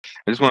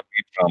I just want to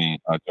read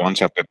from John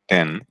chapter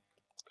 10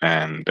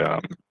 and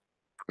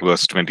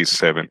verse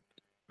 27.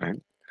 Right?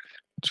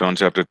 John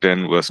chapter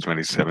 10, verse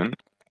 27.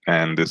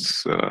 And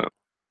these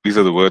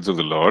are the words of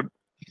the Lord.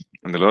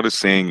 And the Lord is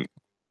saying,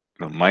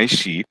 my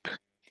sheep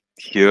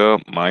hear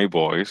my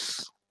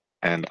voice,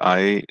 and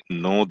I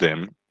know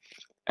them,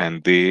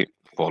 and they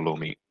follow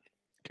me.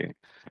 Okay.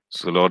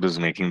 So the Lord is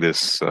making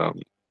this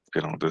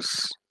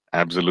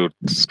absolute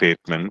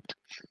statement.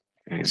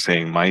 And He's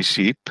saying, my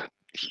sheep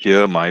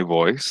hear my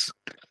voice,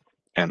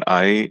 and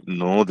I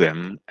know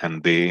them,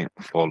 and they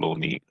follow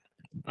me.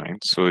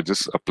 Right. So it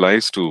just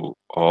applies to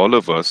all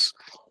of us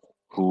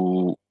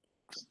who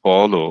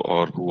follow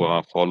or who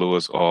are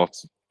followers of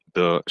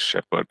the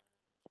shepherd.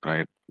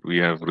 Right. We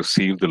have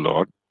received the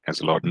Lord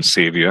as Lord and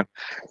Savior.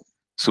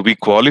 So we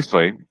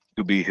qualify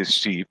to be his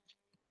sheep.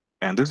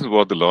 And this is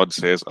what the Lord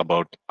says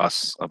about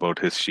us, about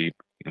his sheep.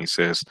 He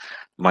says,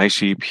 my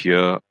sheep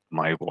hear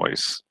my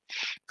voice.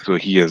 So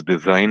he has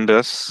designed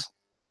us,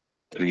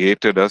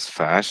 created us,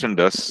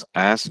 fashioned us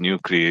as new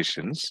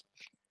creations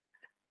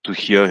to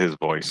hear his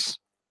voice.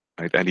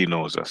 Right? And he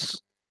knows us.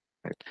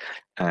 Right?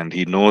 And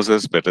he knows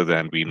us better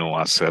than we know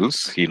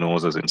ourselves. He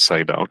knows us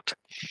inside out.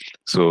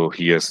 So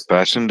he has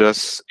fashioned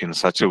us in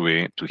such a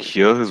way to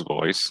hear his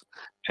voice,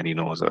 and he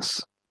knows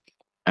us.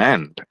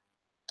 And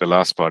the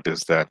last part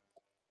is that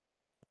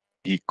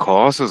he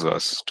causes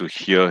us to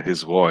hear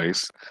his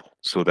voice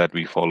so that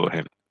we follow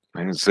him.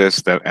 And it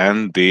says that,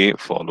 and they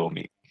follow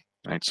me.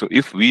 Right. So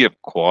if we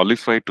have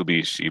qualified to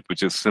be sheep,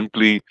 which is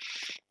simply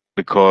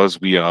because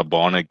we are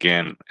born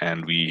again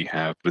and we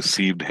have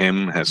received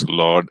him as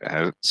Lord,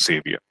 as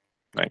Savior.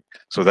 Right.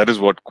 So that is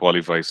what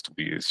qualifies to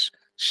be his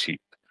sheep,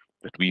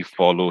 that we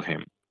follow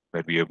him,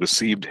 that we have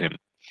received him.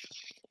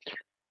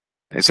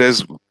 It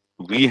says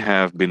we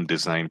have been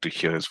designed to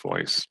hear his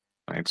voice.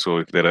 Right. So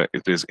if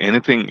there's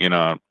anything in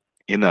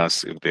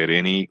us, if there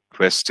any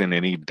question,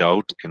 any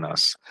doubt in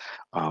us,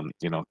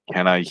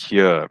 can I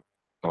hear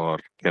or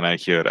can I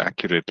hear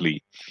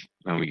accurately?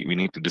 We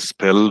need to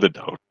dispel the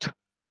doubt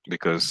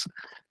because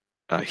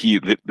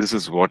this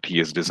is what he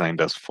has designed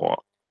us for.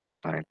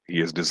 Right? He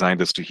has designed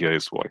us to hear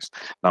his voice.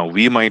 Now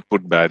we might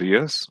put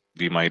barriers.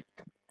 We might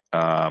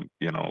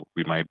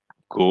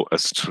go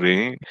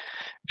astray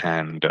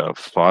and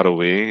far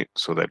away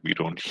so that we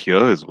don't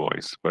hear his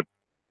voice. But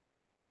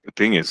the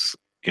thing is,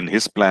 in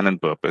his plan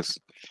and purpose,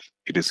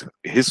 it is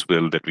his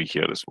will that we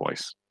hear his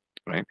voice.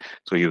 Right?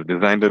 So he has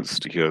designed us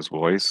to hear his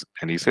voice,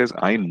 and he says,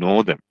 I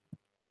know them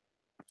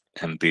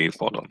and they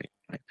follow me.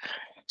 Right?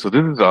 So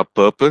this is our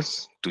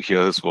purpose, to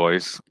hear his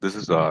voice. This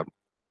is our,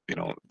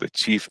 the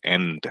chief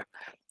end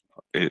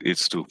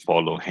is to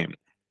follow him,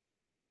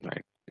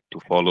 right? To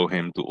follow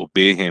him, to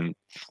obey him,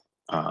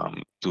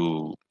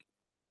 to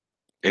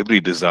every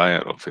desire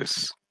of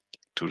his,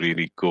 to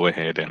really go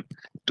ahead and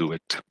do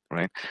it,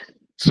 right?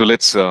 So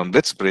let's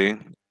pray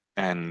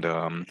and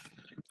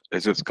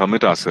let's just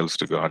commit ourselves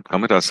to God,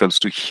 commit ourselves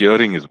to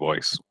hearing his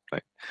voice,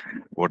 right?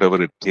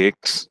 Whatever it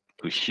takes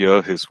to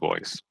hear his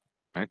voice,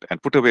 right?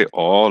 And put away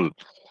all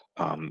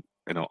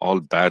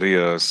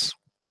barriers,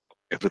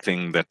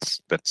 everything that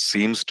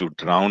seems to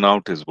drown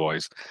out his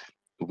voice.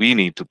 We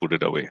need to put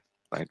it away,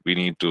 right? We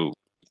need to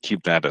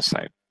keep that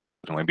aside.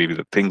 Maybe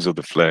the things of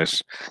the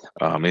flesh,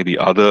 maybe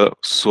other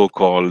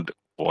so-called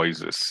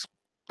voices,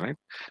 right?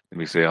 When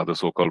we say other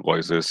so-called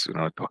voices,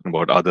 talking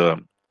about other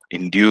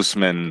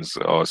inducements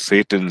or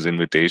Satan's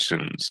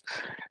invitations,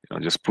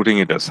 just putting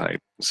it aside,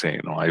 say,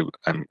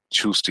 I'm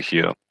choose to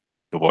hear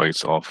the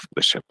voice of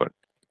the shepherd,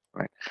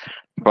 right?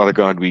 Father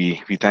God,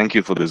 we thank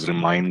you for this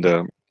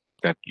reminder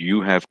that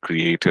you have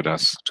created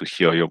us to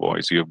hear your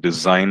voice. You have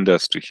designed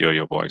us to hear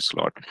your voice,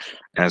 Lord,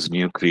 as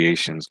new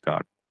creations,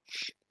 God.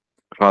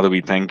 Father,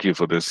 we thank you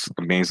for this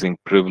amazing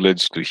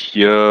privilege to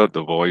hear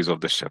the voice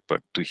of the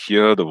shepherd, to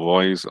hear the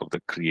voice of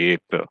the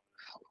creator,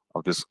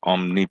 of this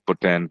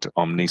omnipotent,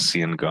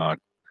 omniscient God.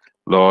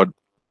 Lord,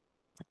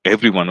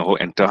 everyone, whole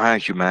entire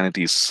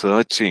humanity is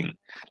searching,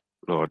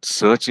 Lord,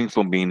 searching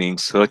for meaning,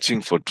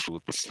 searching for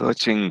truth,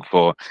 searching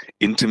for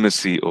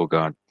intimacy, oh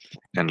God.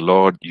 And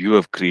Lord, you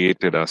have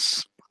created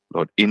us,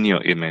 Lord, in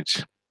your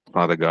image,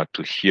 Father God,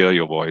 to hear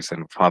your voice.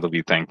 And Father,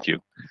 we thank you.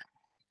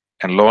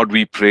 And Lord,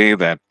 we pray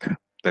that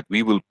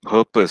we will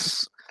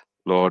purpose,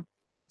 Lord,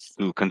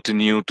 to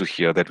continue to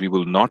hear, that we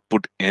will not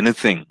put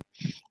anything,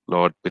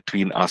 Lord,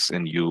 between us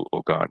and you,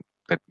 oh God.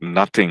 That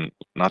nothing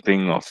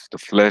of the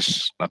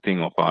flesh,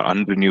 nothing of our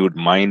unrenewed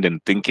mind and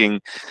thinking,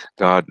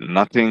 God,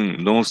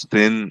 nothing, no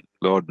sin,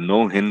 Lord,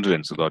 no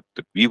hindrance, Lord,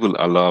 that we will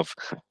allow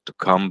to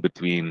come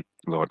between,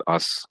 Lord,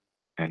 us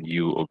and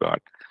you, oh God,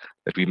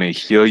 that we may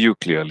hear you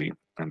clearly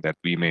and that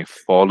we may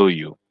follow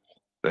you,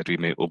 that we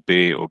may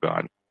obey, oh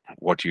God,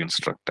 what you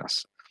instruct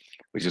us.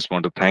 We just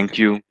want to thank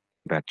you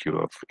that you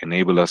have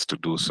enabled us to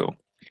do so.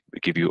 We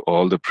give you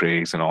all the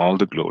praise and all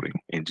the glory.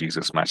 In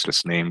Jesus'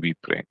 matchless name we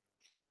pray.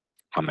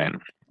 Amen.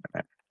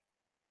 Amen.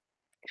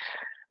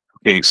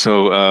 Okay,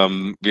 so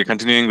we're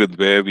continuing with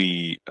where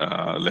we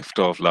left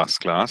off last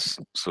class.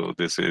 So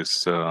this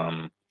is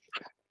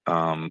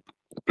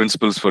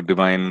principles for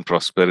divine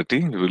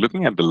prosperity. We were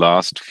looking at the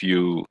last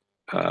few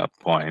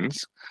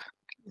points,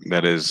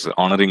 that is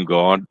honoring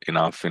God in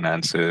our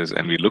finances,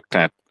 and we looked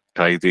at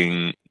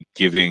tithing,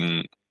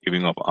 giving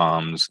of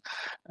alms,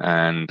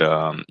 and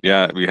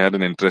yeah, we had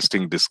an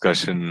interesting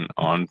discussion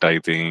on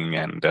tithing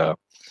and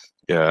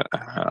yeah,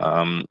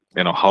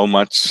 how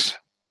much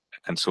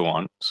and so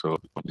on. So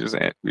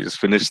we just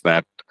finished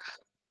that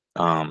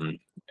um,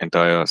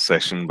 entire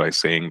session by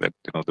saying that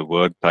the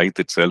word tithe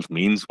itself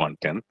means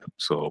 1/10.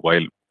 So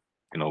while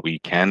we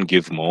can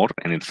give more,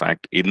 and in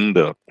fact in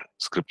the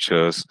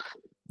scriptures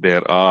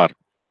there are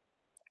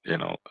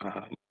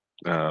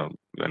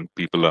when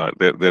people are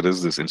there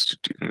is this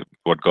institute,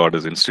 what God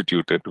has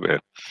instituted, where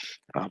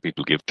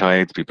people give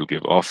tithe, people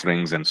give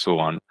offerings, and so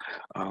on,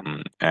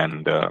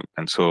 and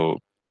so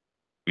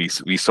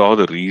we saw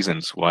the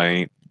reasons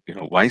why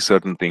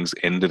certain things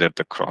ended at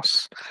the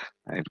cross.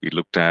 Right? We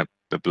looked at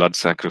the blood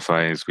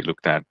sacrifice. We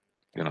looked at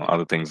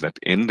other things that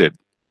ended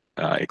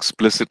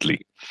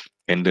explicitly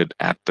ended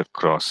at the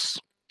cross,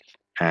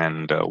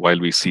 and while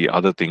we see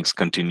other things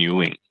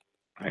continuing,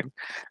 right?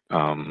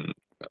 Um,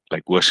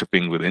 like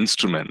worshiping with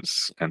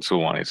instruments and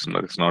so on. It's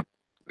not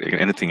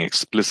anything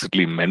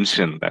explicitly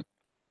mentioned that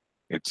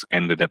it's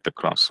ended at the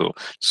cross.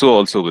 So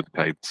also with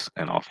tithes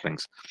and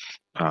offerings,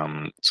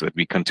 so that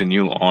we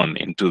continue on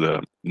into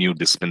the new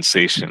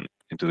dispensation,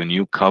 into the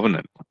new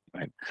covenant,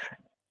 right?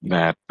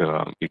 That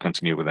we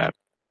continue with that,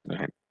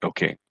 right?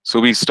 Okay, so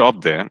we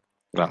stopped there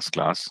last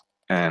class,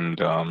 and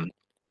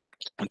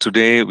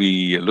today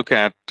we look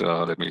at.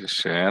 Let me just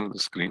share the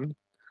screen.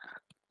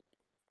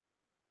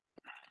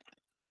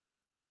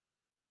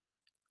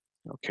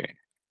 Okay.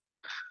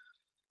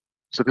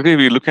 So today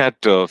we look at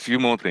a few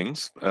more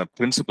things,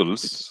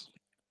 principles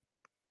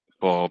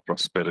for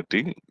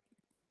prosperity.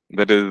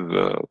 That is,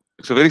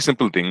 it's a very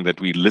simple thing that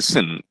we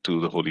listen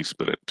to the Holy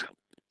Spirit.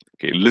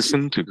 Okay,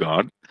 listen to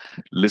God,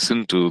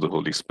 listen to the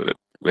Holy Spirit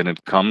when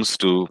it comes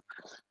to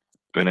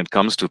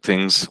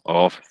things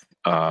of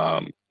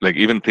like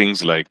even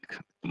things like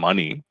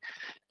money,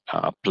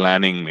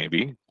 planning,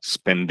 maybe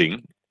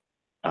spending,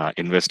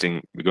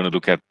 investing. We're going to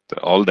look at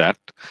all that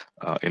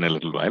in a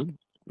little while.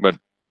 But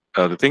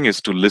the thing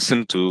is to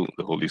listen to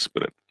the Holy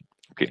Spirit.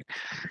 Okay.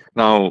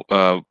 Now,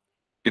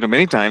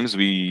 many times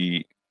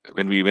when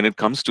it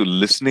comes to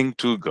listening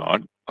to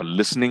God or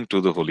listening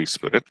to the Holy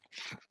Spirit,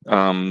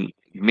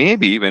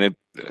 maybe when it,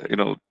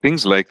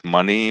 things like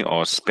money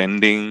or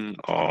spending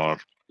or,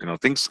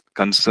 things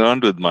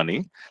concerned with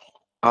money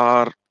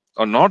are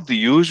not the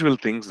usual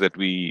things that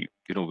we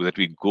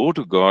go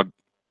to God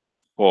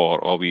for,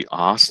 or we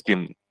ask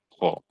Him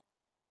for.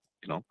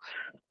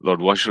 Lord,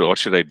 what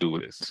should I do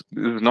with this?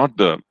 This is not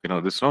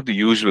this is not the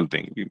usual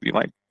thing.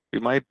 We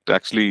might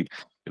actually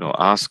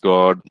ask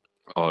God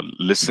or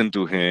listen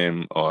to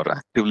Him or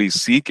actively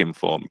seek Him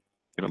for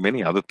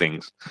many other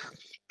things.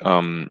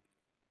 Um,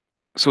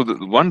 so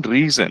the one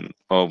reason,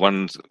 or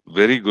one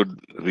very good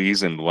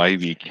reason why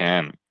we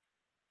can,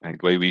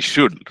 right, why we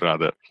should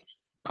rather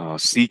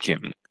seek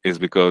Him, is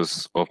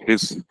because of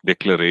His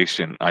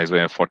declaration,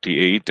 Isaiah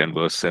 48 and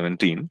verse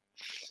 17,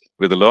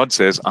 where the Lord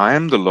says, "I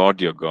am the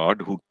Lord your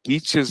God who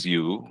teaches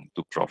you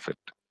to profit,"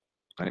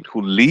 right?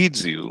 Who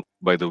leads you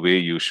by the way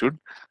you should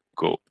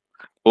go.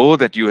 Oh,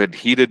 that you had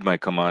heeded my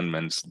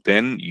commandments,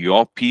 then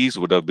your peace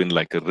would have been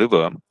like a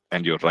river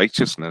and your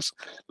righteousness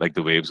like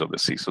the waves of the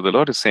sea. So the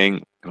Lord is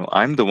saying,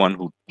 I'm the one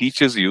who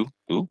teaches you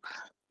to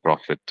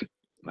profit,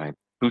 right?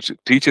 Who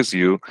teaches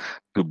you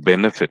to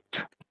benefit,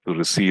 to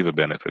receive a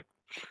benefit.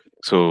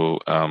 So,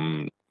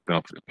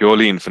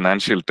 purely in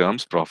financial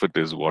terms, profit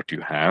is what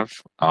you have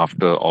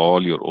after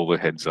all your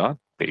overheads are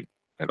paid,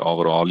 and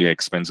overall your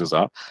expenses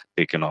are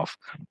taken off,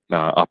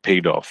 are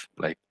paid off.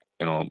 Like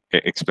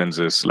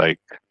expenses like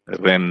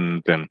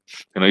rent, and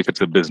if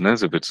it's a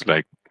business, if it's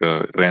like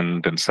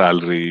rent and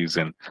salaries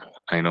and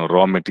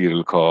raw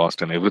material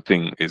cost, and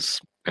everything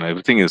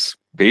is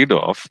paid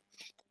off,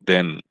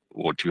 then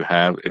what you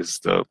have is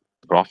the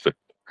profit.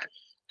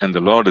 And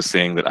the Lord is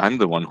saying that I'm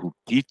the one who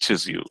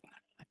teaches you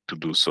to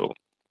do so,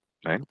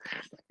 right?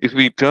 If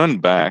we turn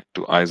back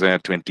to Isaiah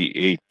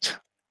 28,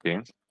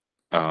 okay,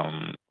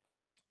 um,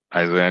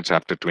 Isaiah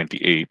chapter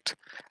 28,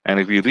 and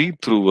if we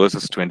read through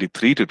verses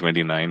 23 to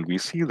 29, we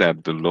see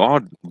that the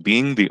Lord,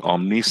 being the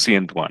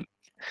omniscient one,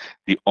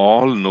 the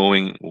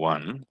all-knowing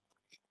one,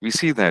 we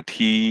see that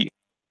he,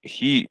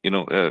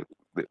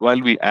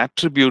 while we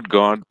attribute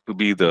God to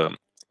be the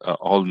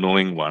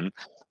all-knowing one,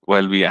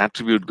 while we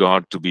attribute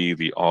God to be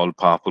the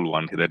all-powerful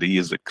one, that He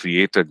is the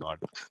creator God,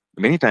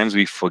 many times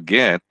we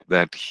forget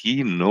that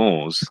He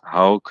knows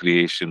how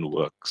creation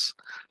works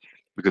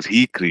because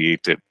He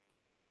created.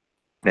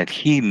 That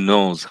He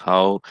knows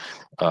how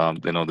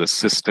the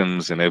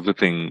systems and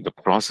everything, the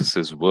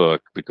processes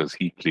work because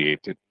He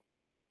created.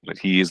 That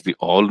He is the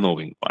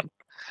all-knowing one.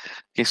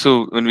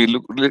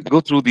 Okay,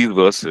 go through these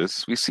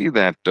verses, we see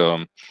that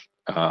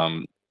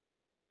um,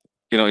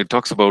 it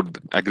talks about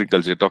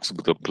agriculture. It talks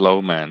about the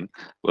plowman.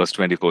 Verse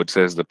 24, it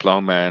says the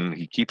plowman,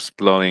 he keeps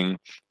plowing.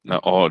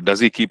 Or does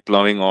he keep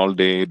plowing all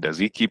day? Does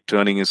he keep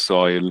turning his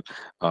soil?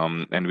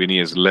 And when he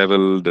has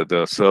leveled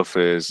the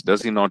surface,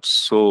 does he not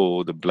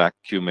sow the black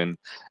cumin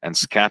and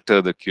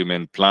scatter the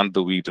cumin, plant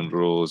the wheat in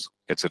rows,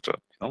 etc.?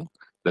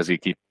 Does he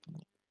keep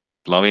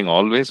plowing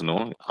always?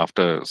 No.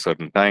 After a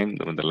certain time,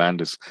 when the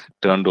land is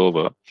turned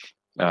over,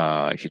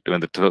 when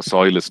the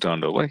soil is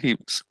turned over, he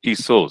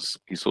sows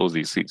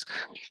these seeds.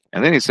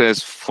 And then he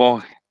says,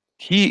 for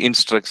he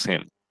instructs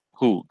him,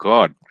 who?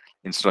 God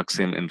instructs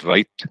him in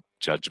right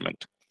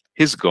judgment.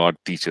 His God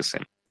teaches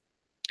him.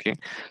 Okay,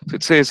 so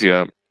it says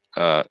here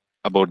uh,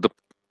 about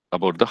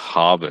the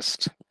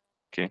harvest.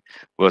 Okay,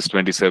 verse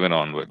 27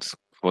 onwards.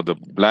 For the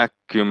black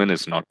cumin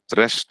is not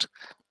threshed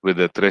with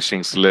a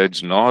threshing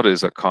sledge, nor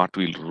is a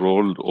cartwheel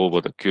rolled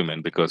over the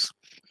cumin, because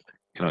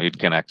it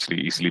can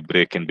actually easily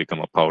break and become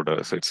a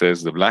powder. So it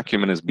says the black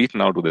cumin is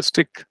beaten out with a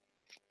stick,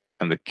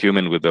 and the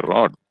cumin with a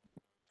rod.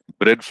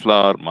 Bread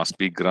flour must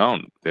be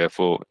ground,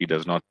 therefore he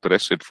does not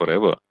thresh it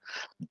forever,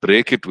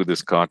 break it with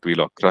his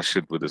cartwheel, or crush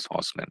it with his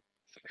horsemen.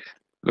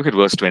 Look at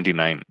verse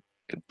 29.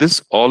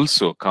 This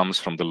also comes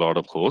from the Lord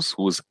of hosts,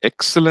 who is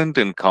excellent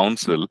in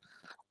counsel,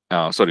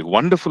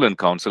 wonderful in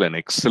counsel and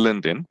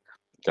excellent in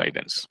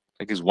guidance.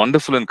 Like he's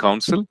wonderful in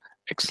counsel,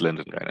 excellent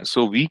in guidance.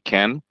 So we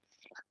can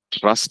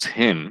trust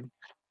him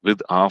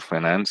with our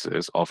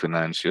finances or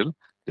financial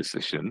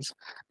decisions,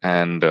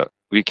 and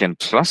we can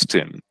trust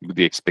him with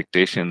the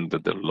expectation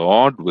that the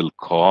Lord will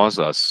cause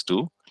us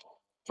to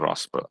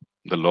prosper.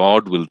 The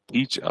Lord will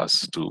teach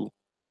us to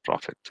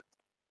profit.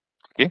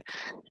 Okay,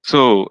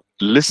 so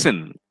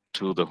listen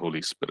to the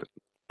Holy Spirit.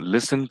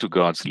 Listen to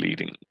God's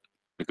leading,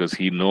 because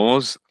he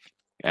knows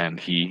and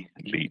he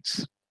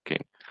leads. Okay.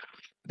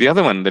 The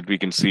other one that we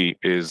can see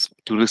is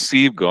to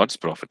receive God's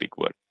prophetic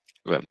word.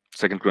 Well,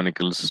 Second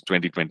Chronicles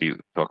 20:20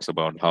 talks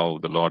about how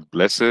the Lord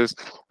blesses,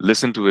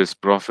 listen to his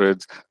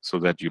prophets so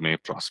that you may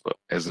prosper.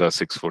 Ezra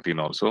 6:14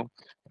 also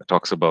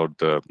talks about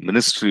the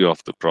ministry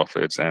of the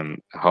prophets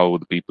and how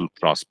the people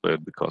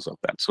prospered because of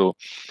that. So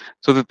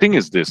the thing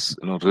is this,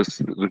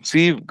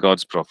 receive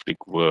God's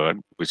prophetic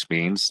word, which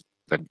means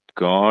that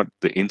God,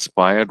 the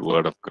inspired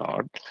word of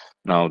God.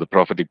 Now, the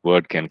prophetic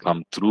word can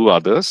come through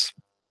others.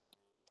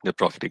 The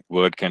prophetic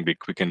word can be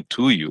quickened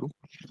to you,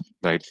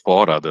 right,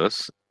 for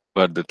others.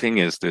 But the thing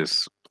is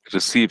this,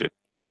 receive it.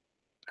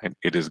 Right?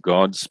 It is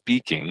God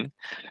speaking.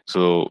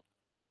 So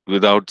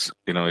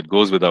it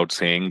goes without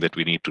saying that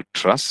we need to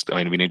trust.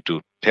 We need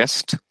to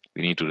test.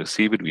 We need to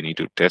receive it. We need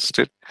to test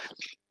it,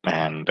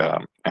 and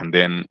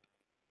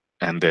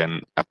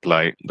then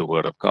apply the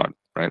word of God,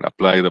 right?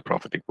 Apply the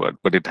prophetic word,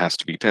 but it has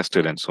to be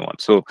tested and so on.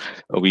 So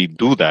we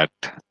do that,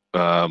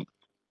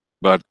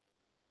 but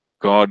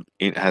God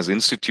has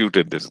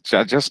instituted this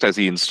just as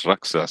he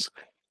instructs us,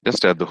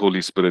 just as the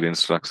Holy Spirit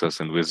instructs us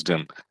in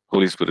wisdom.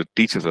 Holy Spirit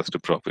teaches us to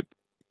profit.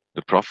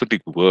 The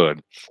prophetic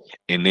word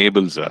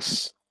enables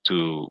us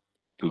to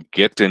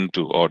get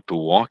into or to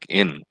walk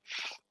in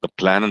the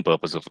plan and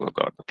purpose of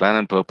God. The plan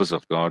and purpose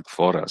of God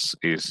for us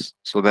is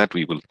so that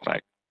we will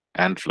thrive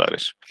and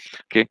flourish.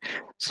 Okay,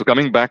 so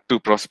coming back to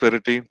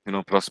prosperity,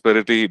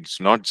 prosperity, it's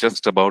not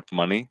just about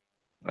money,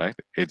 right?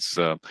 It's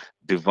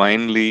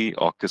divinely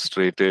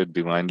orchestrated,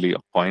 divinely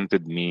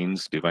appointed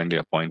means, divinely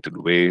appointed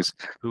ways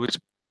through which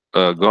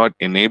God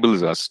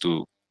enables us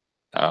to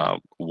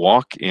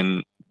walk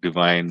in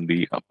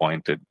divinely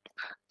appointed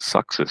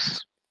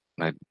success,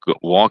 right?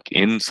 Walk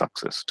in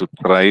success, to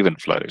thrive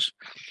and flourish,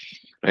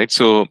 right?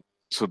 So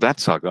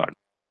that's our God.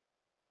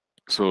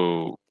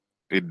 So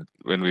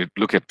when we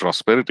look at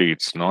prosperity,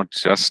 it's not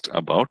just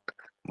about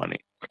money,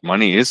 but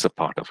money is a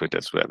part of it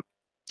as well.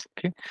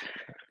 Okay.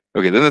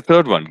 Okay. Then the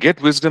third one: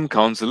 get wisdom,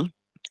 counsel,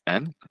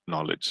 and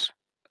knowledge.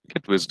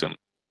 Get wisdom.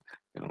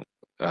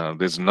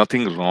 There's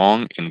nothing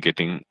wrong in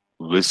getting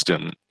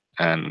wisdom,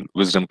 and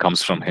wisdom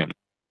comes from Him.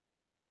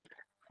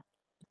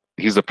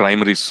 He's the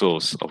primary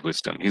source of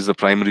wisdom. He's the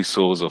primary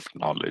source of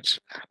knowledge.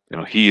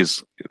 He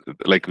is,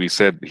 like we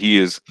said, He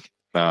is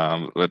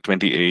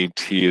 28.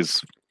 He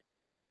is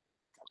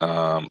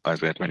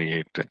Isaiah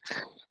 28.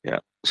 Yeah.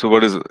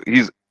 So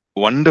he's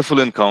wonderful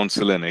in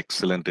counsel and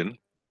excellent in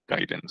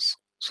guidance.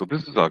 So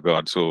this is our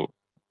God. So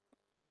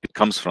it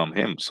comes from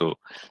him. So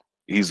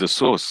he's the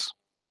source.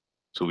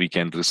 So we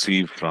can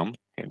receive from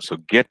him. So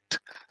get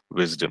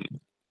wisdom,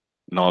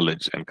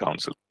 knowledge, and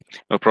counsel.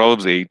 Now,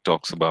 Proverbs 8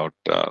 talks about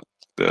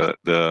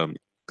the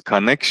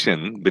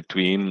connection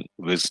between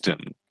wisdom,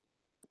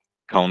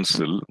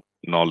 counsel,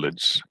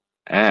 knowledge,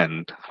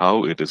 and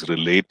how it is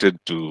related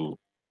to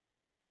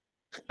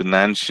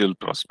financial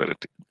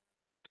prosperity.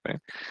 Right?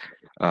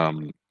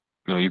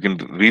 You can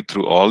read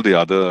through all the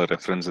other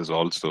references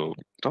also.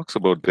 It talks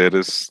about there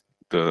is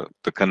the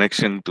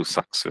connection to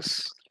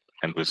success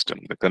and wisdom,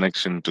 the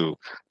connection to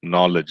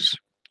knowledge,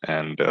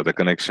 and the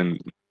connection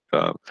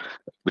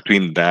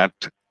between that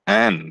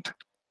and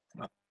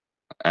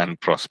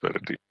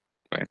prosperity,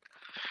 right?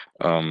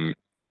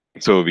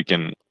 So we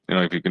can,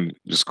 if you can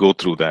just go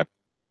through that,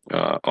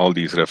 all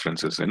these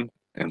references in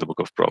the book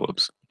of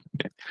Proverbs.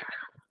 Okay.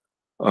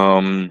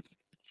 Um,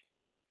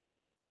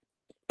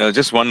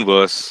 just one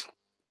verse.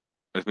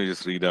 Let me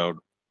just read out.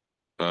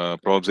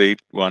 Proverbs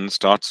 8:1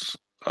 starts.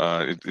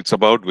 It's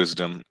about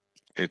wisdom.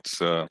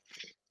 It's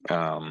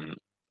um,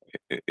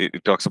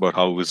 it talks about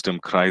how wisdom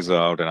cries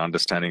out and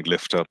understanding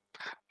lift up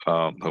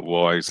her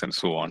voice and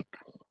so on.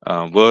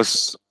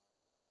 Verse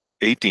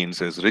 18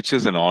 says,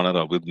 "Riches and honor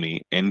are with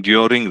me,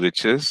 enduring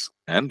riches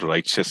and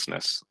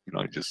righteousness."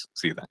 You just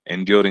see that.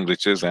 Enduring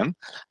riches and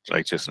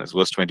righteousness.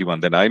 Verse 21,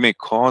 "That I may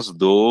cause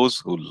those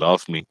who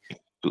love me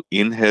to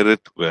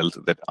inherit wealth,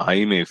 that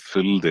I may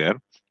fill their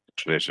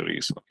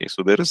treasuries." Okay,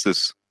 so there is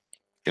this,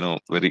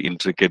 very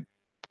intricate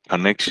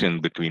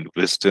connection between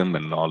wisdom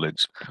and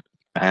knowledge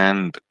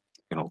and,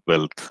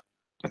 wealth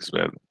as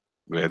well,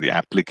 where the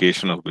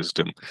application of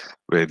wisdom,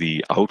 where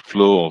the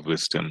outflow of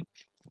wisdom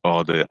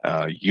or the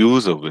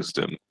use of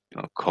wisdom,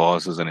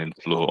 causes an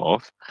inflow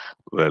of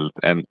wealth.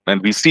 And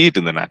we see it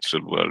in the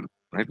natural world,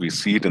 right? We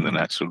see it in the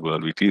natural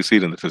world. We see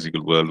it in the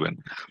physical world when,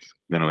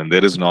 when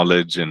there is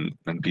knowledge and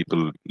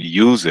people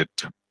use it,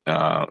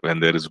 when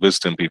there is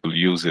wisdom, people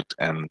use it,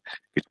 and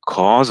it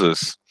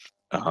causes,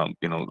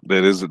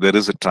 there is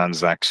a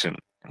transaction.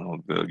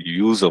 The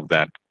use of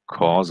that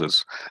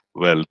causes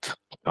wealth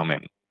to come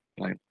in,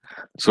 right?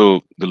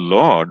 So the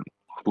Lord,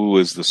 who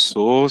is the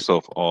source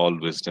of all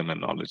wisdom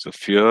and knowledge, the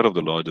fear of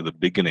the Lord is the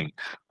beginning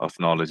of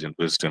knowledge and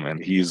wisdom,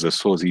 and He is the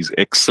source. He's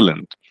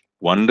excellent,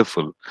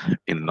 wonderful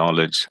in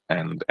knowledge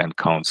and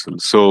counsel.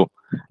 So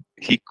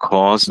He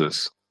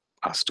causes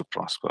us to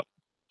prosper.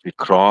 He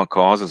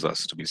causes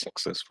us to be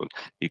successful.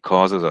 He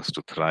causes us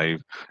to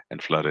thrive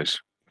and flourish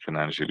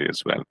financially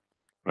as well,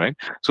 right?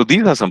 So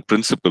these are some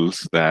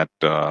principles that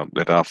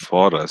are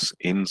for us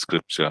in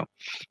Scripture,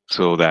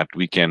 so that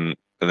we can.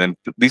 And then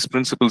these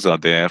principles are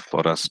there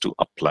for us to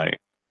apply,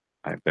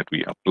 right? That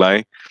we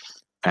apply,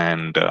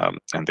 and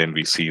then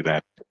we see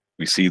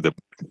the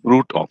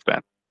fruit of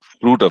that,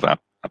 fruit of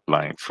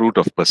applying, fruit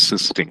of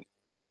persisting,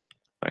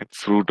 right?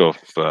 Fruit of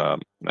uh,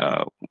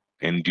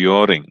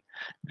 enduring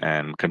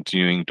and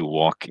continuing to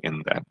walk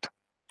in that,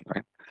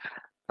 right?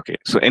 Okay,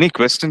 so any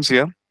questions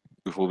here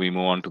before we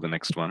move on to the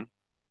next one?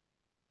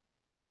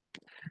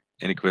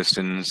 Any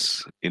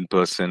questions in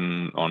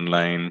person,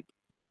 online?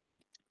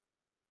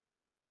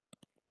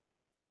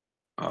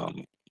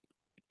 Um,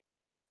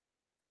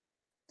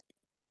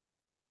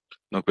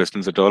 no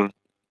questions at all?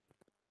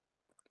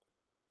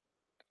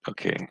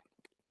 Okay.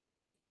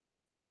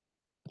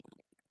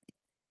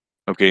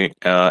 Okay,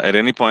 at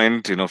any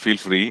point, feel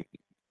free.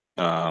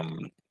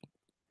 Um,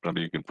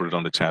 Probably you can put it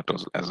on the chat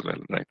as well,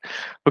 right?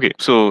 Okay,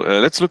 so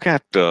let's look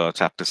at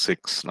chapter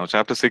 6. Now,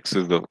 chapter 6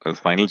 is the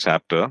final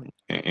chapter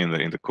in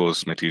the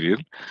course material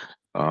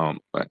on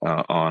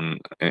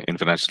in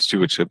financial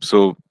stewardship.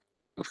 So,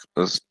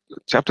 uh,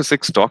 chapter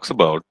 6 talks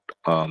about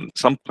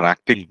some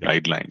practical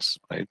guidelines,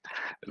 right,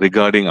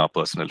 regarding our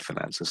personal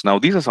finances. Now,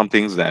 these are some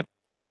things that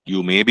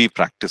you may be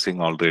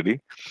practicing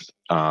already.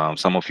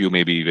 Some of you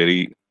may be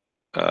very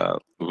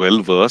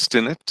well versed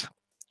in it,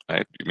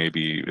 right? You may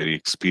be very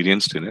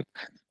experienced in it,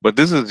 but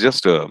this is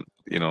just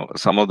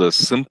some of the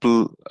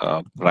simple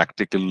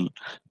practical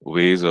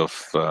ways of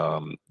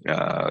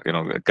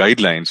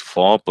guidelines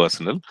for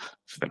personal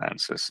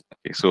finances.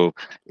 Okay, so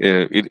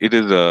it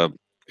is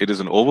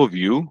an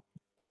overview,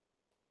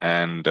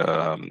 and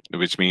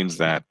which means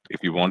that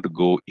if you want to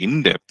go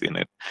in depth in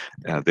it,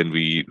 then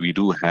we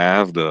do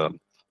have the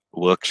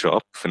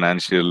workshop,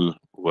 financial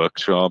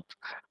workshop,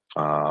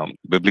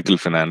 biblical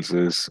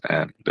finances,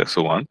 and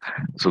so on.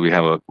 So we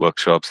have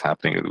workshops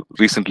happening.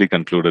 Recently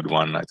concluded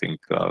one, I think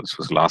this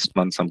was last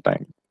month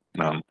sometime.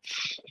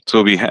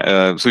 So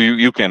so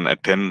you can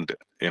attend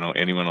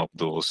any one of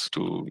those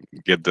to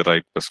get the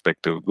right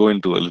perspective, go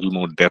into a little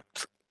more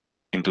depth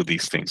into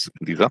these things.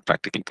 These are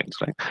practical things,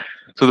 right?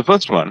 So the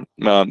first one,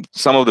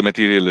 some of the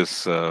material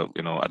is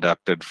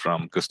adapted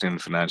from Christian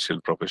Financial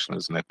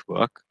Professionals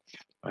Network,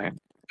 right?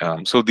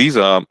 So these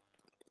are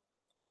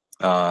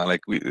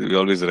like we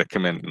always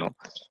recommend,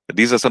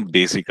 these are some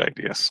basic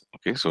ideas.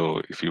 Okay,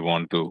 so if you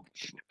want to,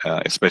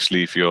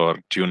 especially if you're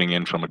tuning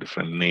in from a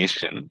different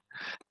nation,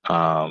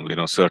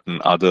 certain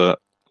other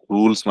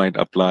rules might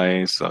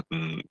apply,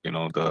 certain,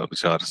 the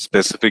which are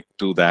specific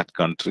to that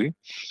country,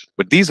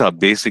 but these are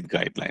basic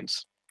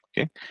guidelines.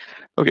 Okay.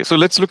 Okay, so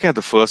let's look at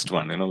the first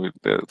one.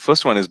 The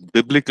first one is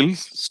biblical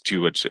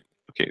stewardship.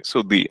 Okay,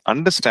 so the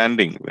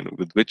understanding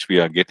with which we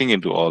are getting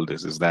into all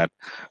this is that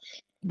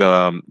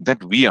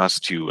that we are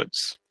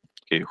stewards.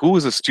 Okay, who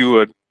is a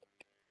steward?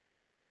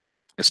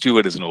 A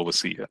steward is an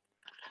overseer.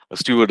 A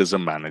steward is a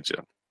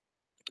manager.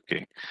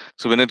 Okay,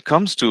 so when it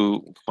comes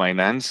to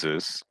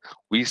finances,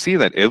 we see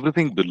that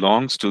everything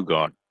belongs to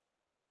God.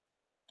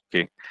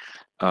 Okay,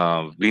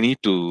 we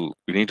need to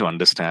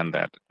understand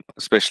that,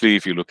 especially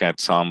if you look at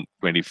Psalm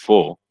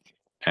 24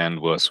 and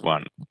verse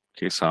 1.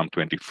 Okay, Psalm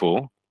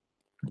 24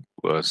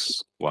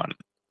 verse 1.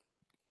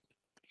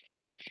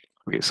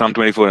 Okay, Psalm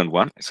 24 and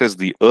 1. It says,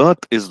 "The earth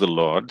is the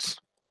Lord's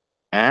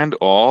and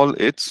all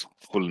its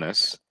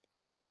fullness,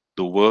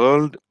 the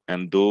world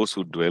and those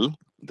who dwell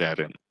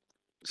therein."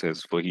 It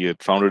says, for he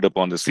had founded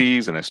upon the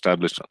seas and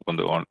established upon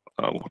the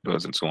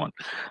waters, and so on.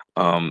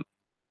 Um,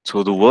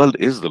 so the world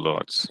is the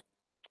Lord's.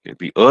 Okay?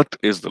 The earth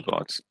is the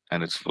Lord's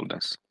and its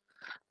fullness.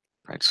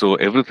 Right? So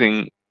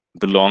everything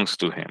belongs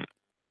to him.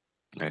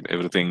 Right?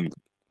 Everything,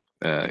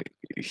 uh,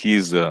 he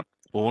is the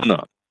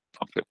owner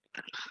of it.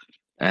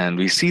 And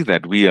we see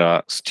that we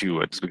are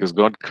stewards because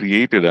God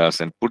created us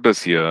and put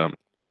us here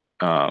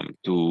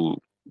to,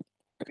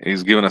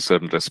 he's given us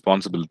certain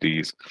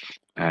responsibilities.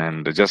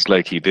 And just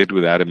like he did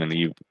with Adam and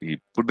Eve, he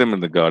put them in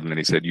the garden and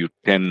he said, you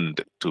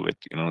tend to it.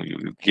 You know, you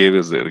gave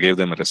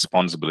them a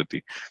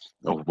responsibility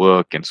of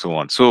work and so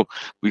on. So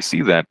we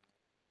see that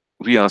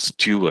we are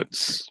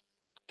stewards.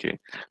 Okay.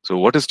 So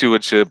what is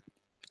stewardship?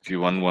 If you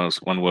one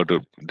word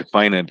to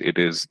define it, it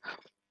is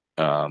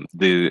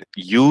the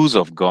use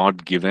of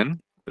God-given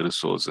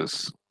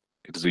resources.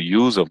 It is the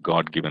use of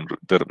God-given,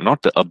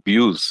 not the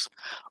abuse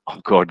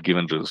of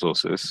God-given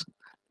resources,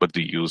 but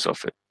the use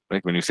of it.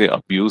 Right? When you say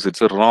abuse,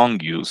 it's a wrong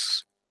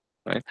use.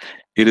 Right?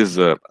 It is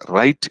the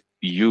right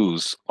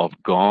use of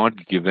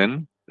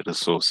God-given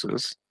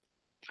resources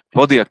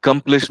for the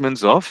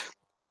accomplishments of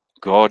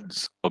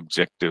God's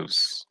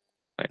objectives.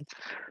 Right?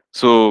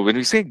 So when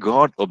we say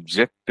God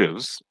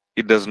objectives,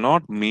 it does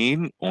not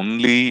mean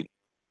only,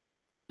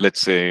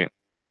 let's say,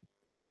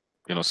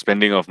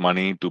 spending of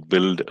money to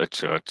build a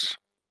church,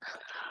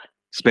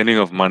 spending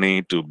of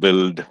money to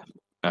build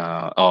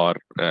or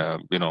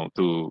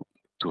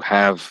to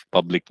have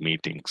public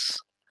meetings,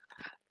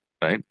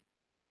 right?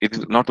 It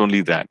is not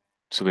only that.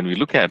 So when we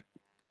look at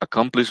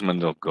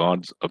accomplishment of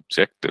God's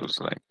objectives,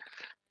 right,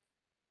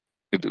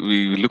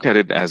 we look at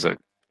it as a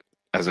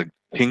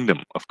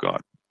kingdom of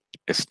God,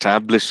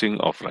 establishing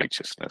of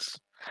righteousness,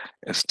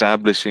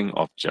 establishing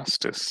of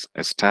justice,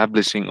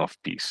 establishing of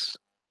peace,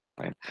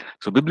 right?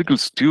 So biblical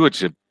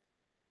stewardship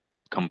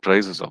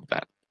comprises of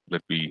that.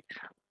 That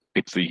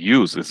it's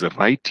the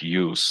right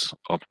use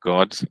of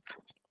God's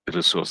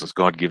resources,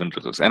 God-given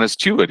resources. And a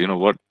steward,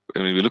 what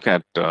when we look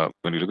at the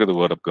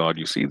Word of God,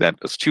 you see that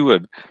a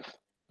steward,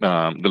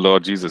 the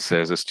Lord Jesus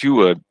says, a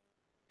steward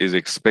is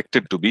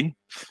expected to be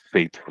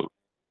faithful.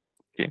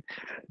 Okay,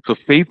 so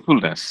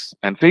faithfulness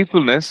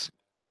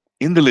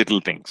in the little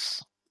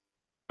things,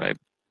 right?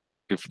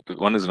 If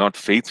one is not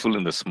faithful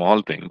in the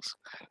small things,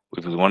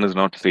 if one is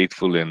not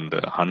faithful in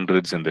the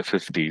hundreds and the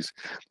fifties,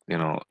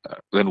 then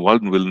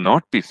one will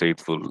not be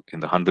faithful in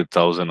the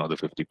 100,000 or the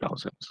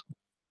 50,000s.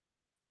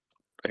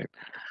 Right?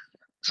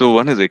 So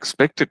one is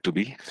expected to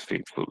be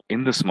faithful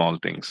in the small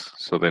things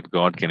so that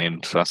God can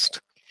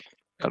entrust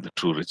the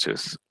true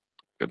riches,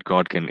 that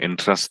God can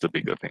entrust the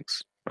bigger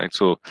things. Right?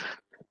 So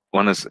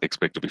one is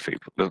expected to be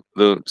faithful.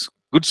 The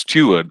good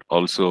steward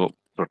also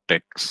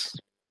protects,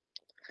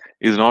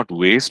 is not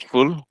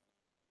wasteful,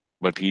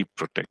 but he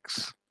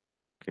protects.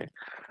 Okay.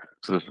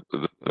 So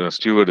the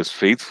steward is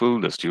faithful,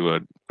 the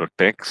steward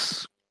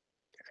protects,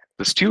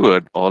 the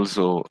steward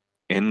also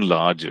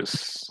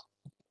enlarges.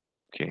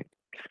 Okay.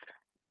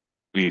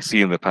 We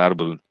see in the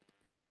parable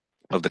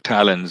of the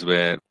talents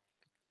where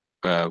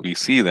we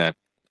see that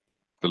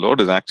the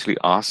Lord is actually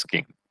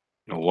asking,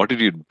 what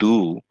did you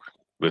do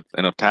with,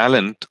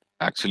 talent?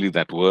 Actually,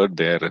 that word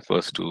there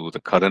refers to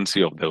the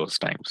currency of those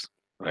times,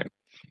 right?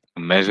 A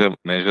measure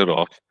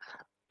of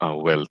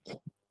wealth,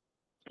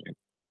 right?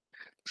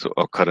 So,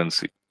 or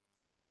currency.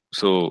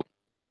 So,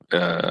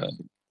 uh,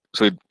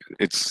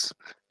 it's,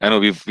 I know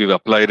we've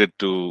applied it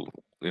to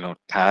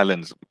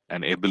talents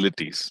and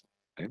abilities,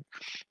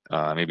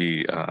 right?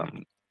 Maybe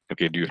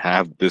okay, do you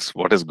have this?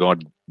 What has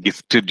God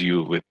gifted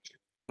you with,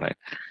 right?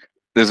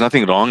 There's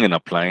nothing wrong in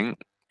applying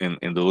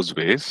in those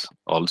ways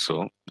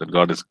also, that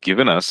God has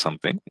given us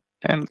something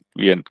and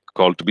we are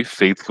called to be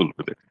faithful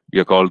with it. We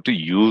are called to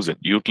use it,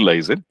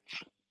 utilize it,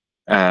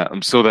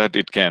 so that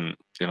it can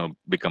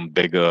become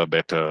bigger,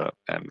 better,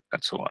 and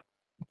so on.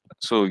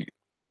 So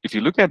if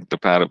you look at the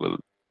parable,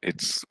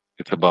 it's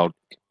about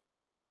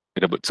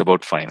it's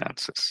about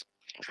finances.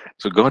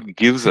 So God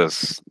gives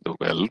us the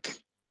wealth,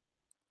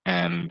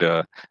 and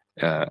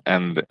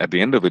at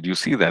the end of it, you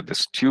see that the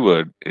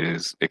steward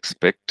is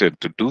expected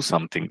to do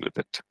something with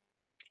it.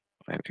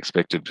 Right?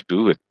 Expected to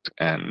do it,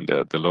 and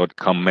the Lord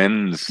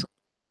commends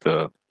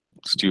the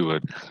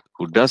steward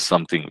who does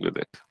something with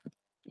it,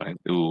 right?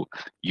 Who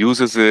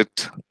uses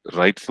it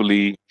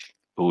rightfully,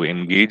 who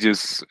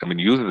engages,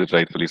 uses it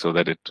rightfully so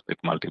that it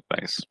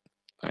multiplies,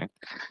 right?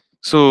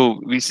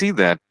 So we see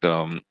that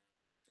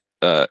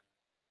uh,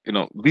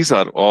 these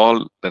are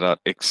all that are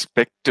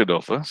expected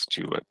of a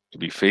steward: to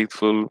be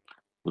faithful,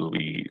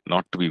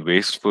 not to be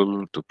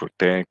wasteful, to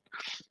protect,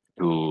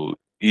 to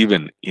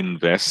even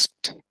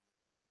invest.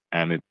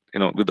 And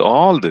with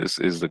all this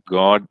is the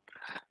God's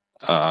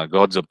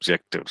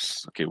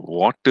objectives. Okay,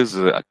 what is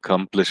the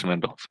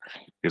accomplishment of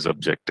his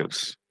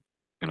objectives?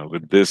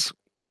 With this,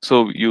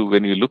 so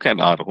when you look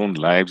at our own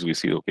lives, we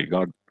see, okay,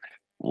 God,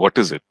 what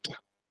is it?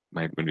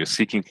 Right? When we're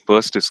seeking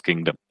first his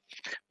kingdom,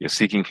 we're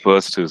seeking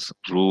first his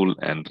rule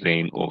and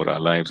reign over our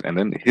lives, and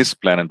then his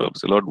plan and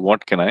purpose. Lord,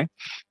 what can I?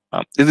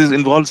 This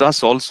involves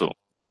us also,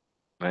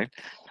 right?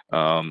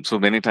 So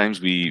many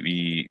times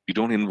we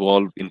don't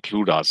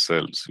include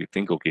ourselves. We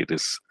think, okay,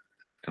 this,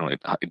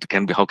 it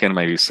can be, how can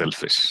I be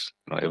selfish?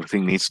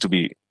 Everything needs to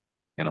be,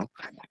 you know,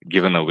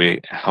 given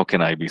away. How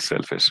can I be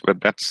selfish? But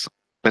that's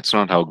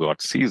not how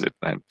God sees it.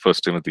 And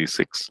First Timothy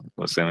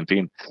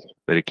 6:17,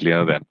 very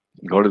clear that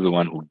God is the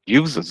one who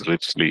gives us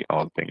richly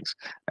all things,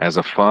 as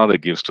a father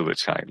gives to the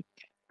child,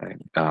 right?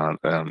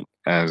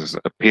 As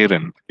a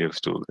parent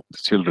gives to the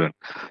children.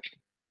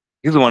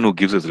 He's the one who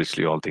gives us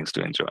richly all things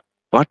to enjoy.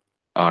 But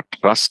our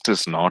trust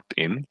is not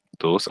in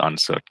those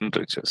uncertain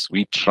riches.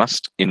 We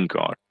trust in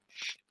God.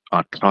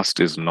 Our trust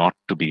is not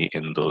to be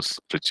in those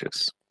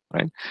riches,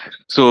 right?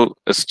 So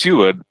a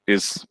steward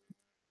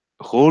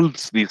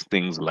holds these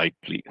things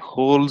lightly,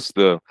 holds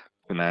the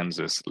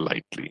finances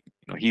lightly.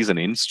 He's an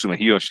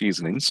instrument. He or she is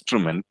an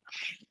instrument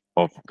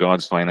of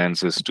God's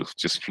finances to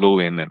just flow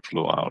in and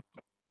flow out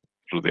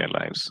through their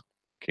lives.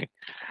 Okay,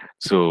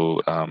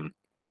 so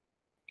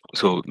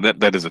so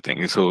that is the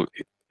thing. So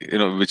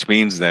which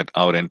means that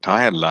our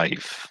entire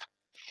life,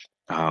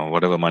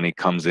 whatever money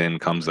comes in,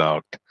 comes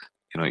out,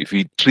 if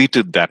we treat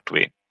it that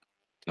way,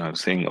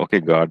 saying, okay,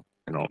 God,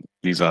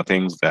 these are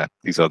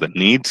the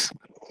needs,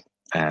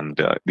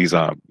 and these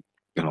are,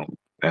 you know,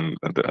 and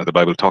the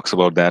Bible talks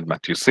about that.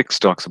 Matthew 6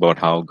 talks about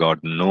how God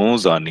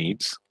knows our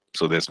needs,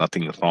 so there's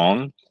nothing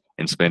wrong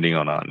in spending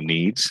on our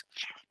needs,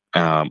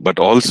 but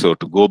also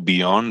to go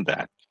beyond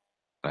that,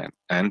 right?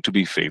 And to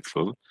be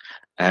faithful,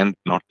 and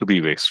not to be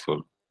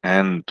wasteful,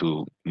 and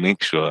to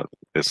make sure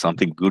there's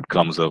something good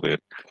comes of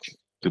it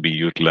to be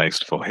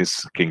utilized for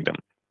His kingdom.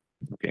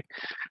 Okay,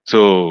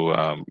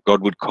 so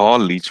God would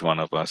call each one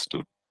of us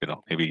to,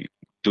 maybe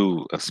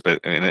do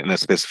in a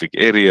specific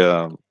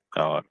area,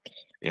 or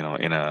in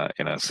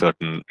a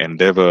certain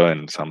endeavor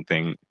and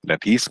something that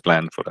He's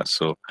planned for us.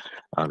 So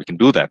we can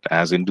do that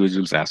as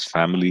individuals, as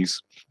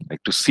families,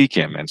 like to seek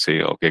Him and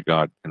say, okay,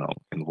 God,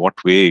 in what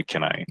way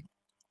can I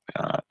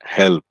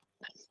help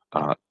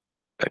uh,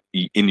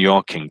 in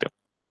Your kingdom,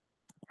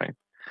 right?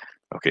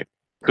 Okay,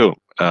 so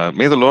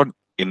may the Lord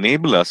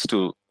enable us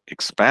to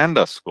expand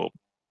our scope,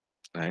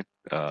 right?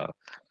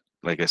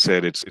 Like I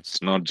said,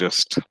 it's not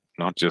just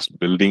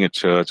building a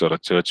church or a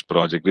church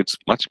project. It's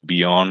much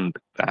beyond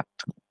that.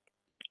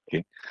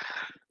 Okay.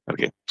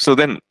 Okay. So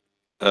then,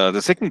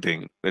 the second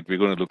thing that we're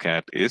going to look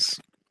at is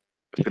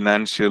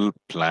financial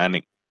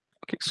planning.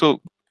 Okay. So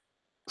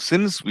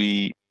since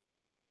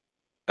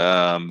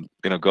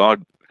God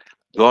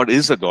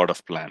is a God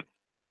of plan.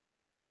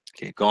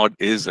 Okay. God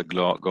is a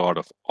God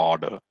of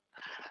order.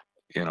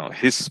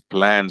 His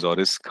plans or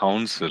His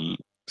counsel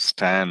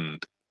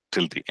stand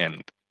till the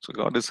end. So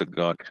God is a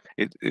God.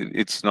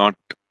 It's not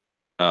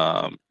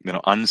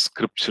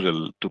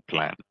unscriptural to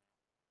plan.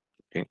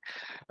 Okay,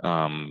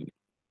 um,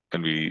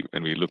 when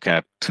we look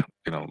at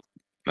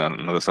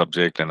another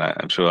subject, and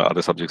I'm sure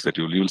other subjects that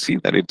you'll see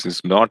that it is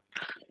not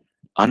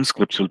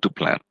unscriptural to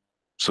plan.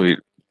 So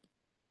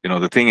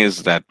the thing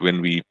is that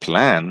when we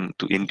plan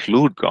to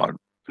include God,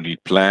 we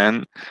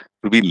plan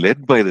to be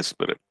led by the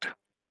Spirit.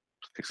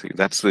 See,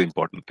 that's the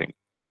important thing,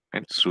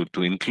 and so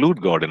to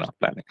include God in our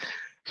planning.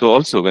 So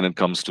also when it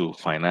comes to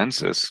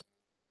finances,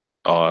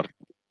 or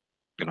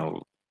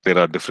there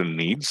are different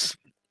needs.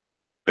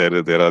 There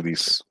are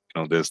these,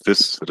 there's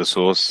this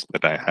resource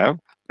that I have,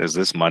 there's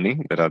this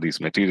money, there are these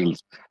material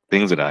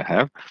things that I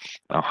have.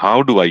 Now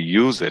how do I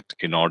use it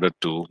in order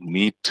to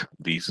meet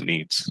these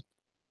needs,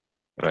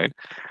 right?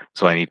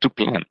 So I need to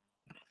plan.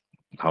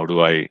 How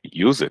do I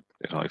use it?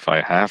 If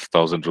I have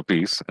 1,000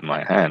 rupees in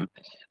my hand,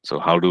 so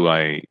how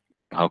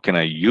can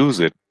I use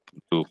it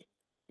to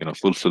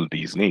fulfill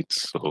these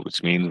needs? So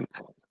which means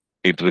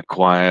it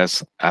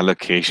requires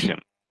allocation.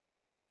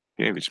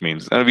 Okay, which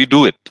means we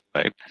do it,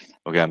 right?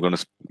 Okay, I'm going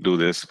to do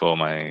this for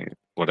my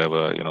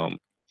whatever.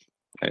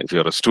 If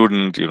you're a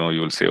student, you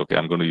will say, okay,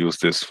 I'm going to use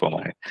this for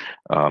my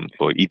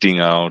for eating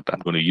out. I'm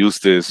going to use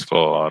this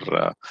for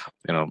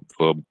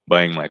for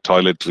buying my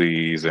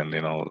toiletries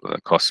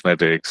and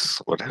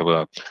cosmetics,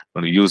 whatever. I'm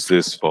going to use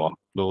this for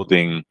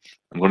clothing.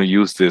 I'm going to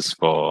use this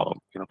for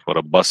for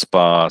a bus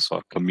pass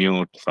or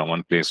commute from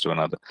one place to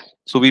another.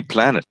 So we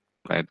plan it,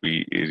 right?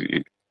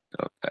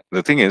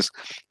 The thing is,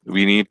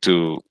 we need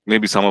to.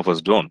 Maybe some of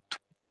us don't.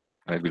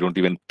 Right? We don't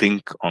even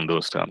think on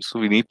those terms. So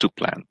we need to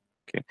plan.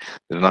 Okay,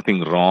 there's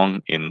nothing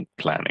wrong in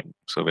planning.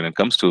 So when it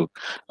comes to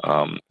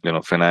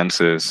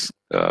finances,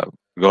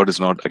 God is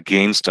not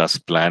against us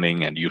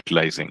planning and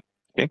utilizing.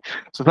 Okay,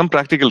 so some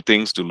practical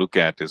things to look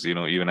at is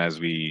even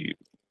as we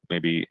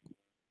maybe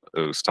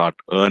start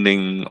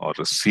earning or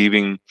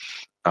receiving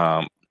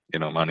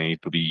money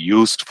to be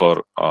used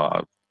for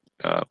uh,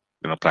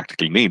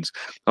 practical needs.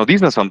 Now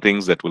these are some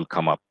things that will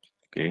come up.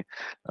 Okay,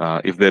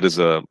 if there is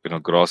a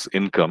gross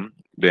income,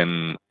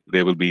 then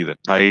there will be the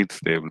tithe,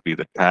 there will be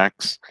the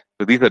tax.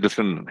 So these are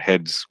different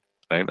heads,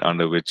 right,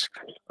 under which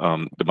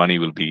the money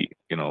will be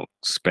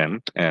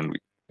spent. And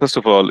first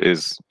of all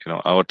is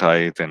our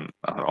tithe and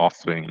our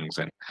offerings,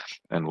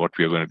 and what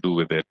we are going to do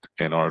with it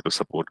in order to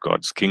support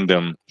God's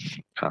kingdom,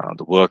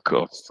 the work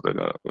of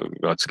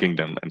God's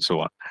kingdom, and so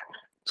on.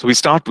 So we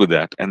start with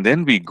that, and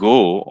then we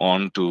go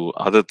on to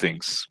other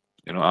things.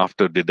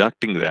 After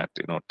deducting that,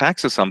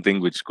 tax is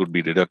something which could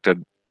be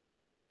deducted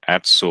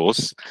at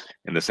source,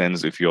 in the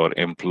sense if you're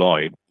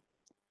employed,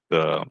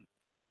 the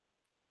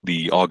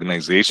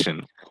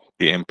organization,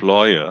 the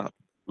employer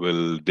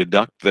will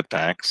deduct the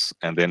tax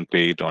and then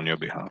pay it on your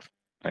behalf,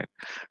 right?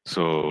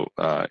 So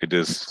it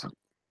is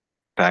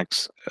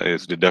tax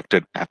is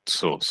deducted at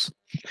source.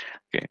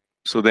 Okay.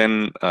 So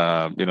then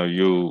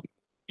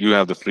you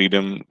have the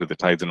freedom with the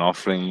tithes and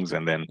offerings,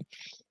 and then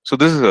so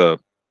this is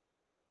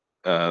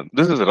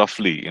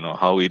roughly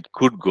how it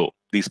could go.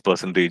 These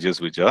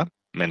percentages which are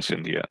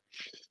mentioned here.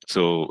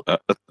 So a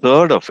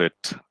third of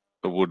it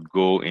would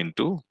go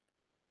into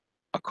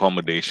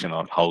accommodation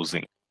or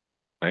housing,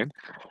 right?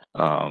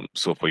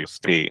 So for your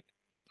stay,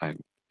 and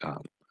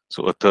um,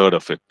 so a third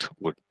of it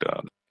would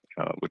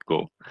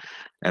go,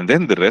 and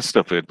then the rest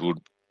of it would,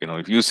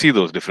 if you see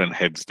those different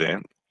heads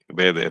there,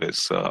 where there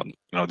is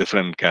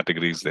different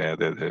categories there.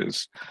 There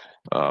is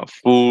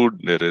food,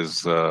 there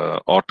is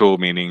auto,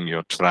 meaning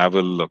your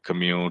travel or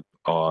commute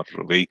or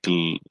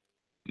vehicle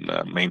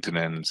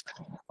maintenance.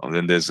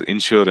 Then there's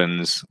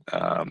insurance,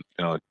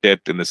 debt,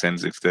 in the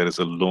sense if there is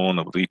a loan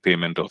of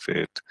repayment of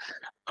it.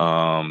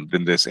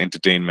 Then there's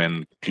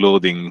entertainment,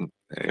 clothing.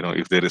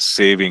 If there is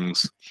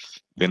savings,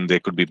 then there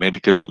could be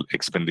medical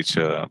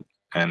expenditure,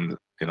 and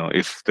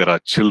if there are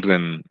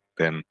children,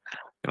 then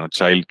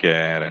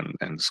childcare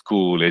and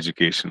school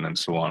education and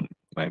so on,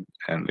 right?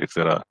 And if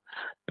there are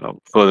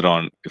further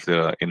on, if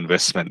there are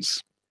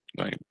investments,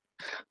 right?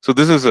 So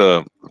this is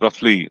a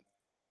roughly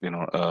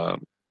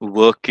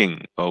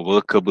working or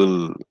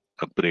workable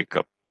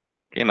breakup.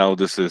 Now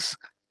this is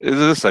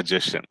a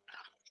suggestion,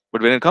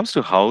 but when it comes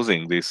to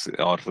housing, this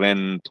or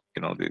rent,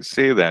 they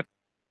say that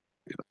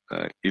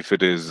if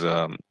it is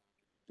or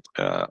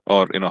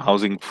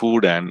housing,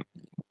 food, and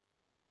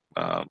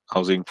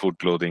housing, food,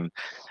 clothing,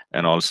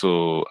 and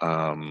also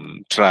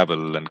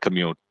travel and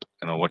commute,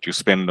 what you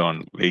spend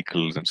on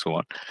vehicles and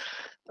so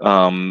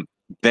on.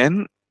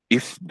 Then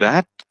if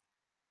that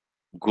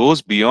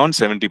goes beyond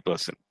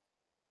 70%,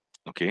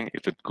 okay,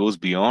 if it goes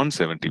beyond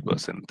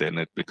 70%, then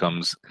it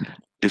becomes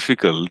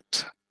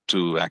difficult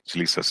to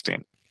actually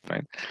sustain,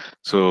 right?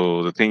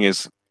 So the thing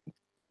is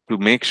to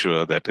make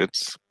sure that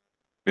it's,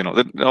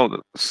 that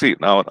now, see,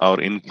 now our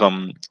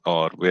income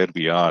or where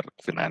we are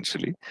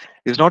financially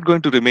is not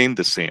going to remain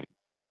the same,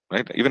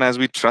 right? Even as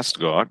we trust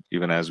God,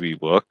 even as we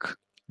work,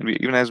 and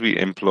even as we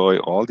employ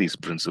all these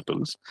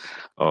principles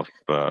of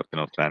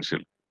financial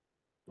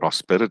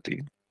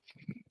prosperity,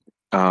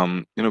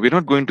 we're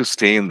not going to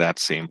stay in that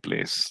same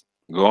place.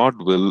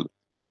 God will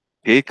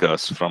take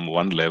us from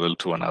one level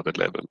to another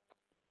level,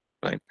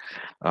 right?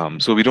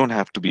 So we don't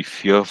have to be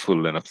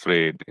fearful and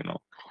afraid,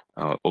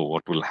 oh,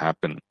 what will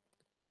happen?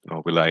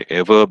 Will I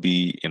ever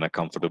be in a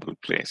comfortable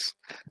place?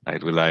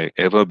 Right? Will I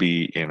ever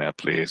be in a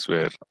place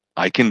where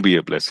I can be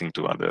a blessing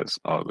to others?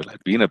 Or will I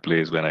be in a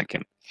place where I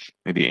can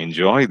maybe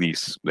enjoy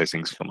these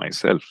blessings for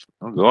myself?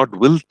 God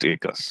will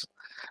take us.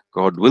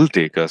 God will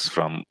take us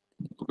from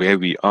where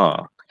we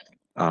are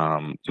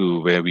to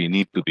where we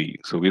need to be.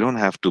 So we don't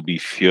have to be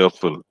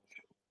fearful,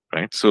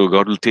 right? So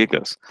God will take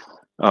us.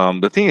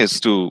 The thing is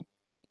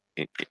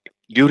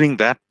during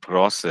that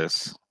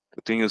process,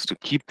 the thing is to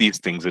keep these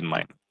things in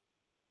mind.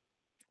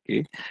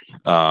 Okay.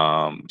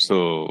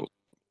 So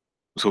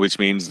which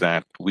means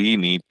that we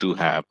need to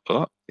have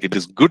it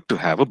is good to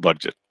have a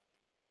budget.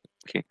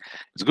 Okay.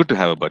 It's good to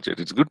have a budget.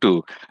 It's good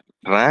to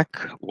track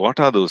what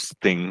are those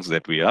things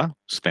that we are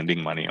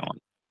spending money on.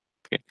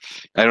 Okay.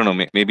 I don't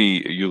know,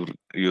 maybe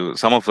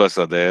some of us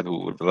are there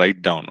who would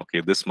write down,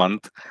 okay, this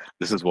month,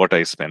 this is what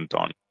I spent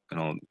on,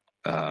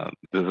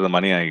 this is the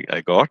money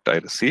I got, I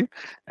received,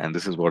 and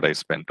this is what I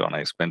spent on.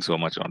 I spent so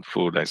much on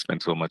food, I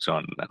spent so much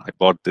on, I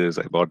bought this,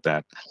 I bought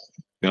that.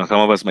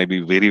 Some of us might be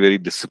very, very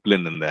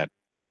disciplined in that,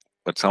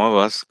 but some of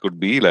us could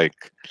be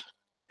like,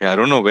 yeah, I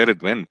don't know where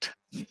it went.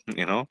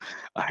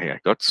 I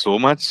got so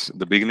much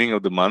the beginning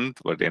of the month,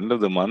 but end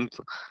of the month,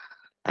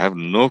 I have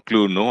no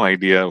clue, no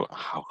idea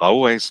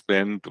how I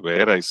spent,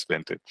 where I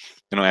spent it.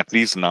 At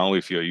least now,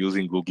 if you're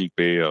using Google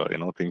Pay or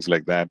things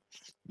like that,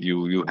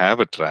 you have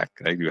a track,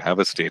 right? You have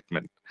a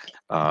statement.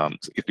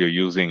 If you're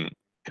using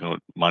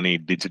money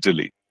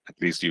digitally, at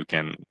least you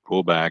can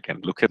go back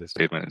and look at the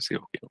statement and say,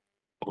 okay,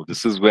 oh,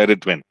 this is where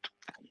it went,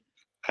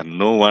 and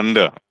no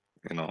wonder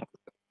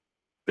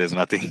there's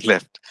nothing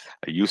left.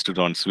 I used it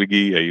on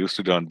Swiggy. I used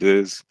it on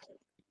this.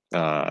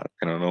 No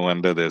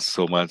wonder there's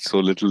so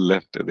little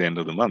left at the end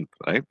of the month,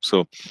 right?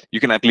 So you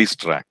can at least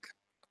track.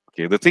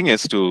 Okay, the thing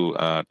is to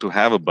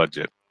have a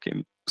budget.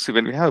 Okay, see,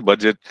 when we have a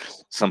budget,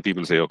 some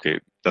people say, okay,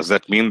 does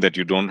that mean that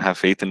you don't have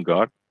faith in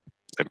God,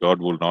 that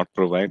God will not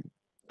provide?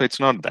 It's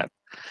not that.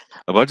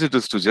 A budget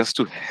is just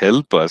to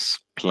help us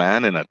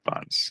plan in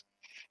advance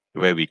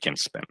where we can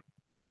spend.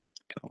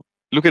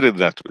 Look at it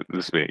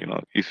this way.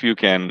 If you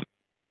can,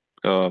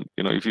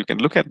 if you can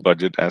look at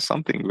budget as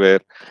something where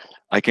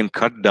I can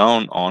cut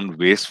down on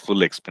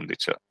wasteful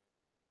expenditure.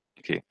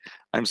 Okay,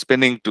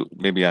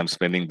 maybe I'm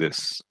spending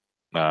this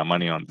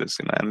money on this,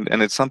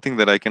 and it's something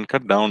that I can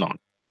cut down on.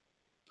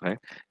 right?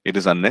 It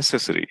is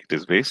unnecessary. It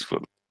is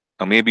wasteful.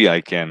 Or maybe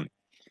I can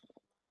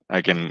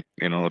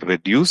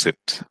reduce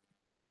it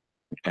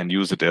and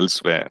use it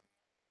elsewhere.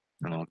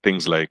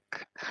 Things like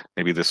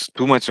maybe there's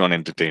too much on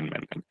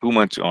entertainment and too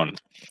much on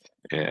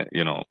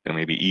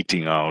maybe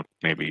eating out,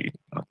 maybe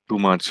too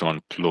much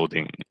on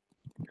clothing,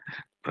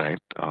 right?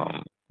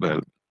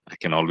 Well, I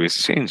can always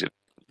change it.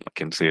 I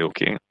can say,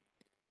 okay,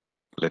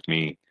 let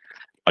me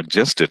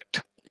adjust it.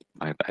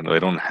 I know I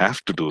don't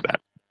have to do that,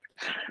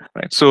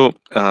 right? So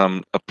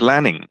a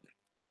planning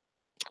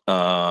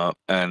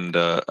and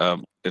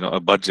a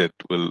budget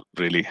will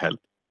really help.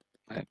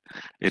 Right?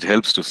 It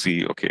helps to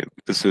see, okay,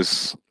 this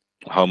is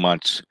how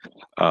much,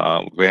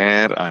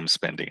 where I'm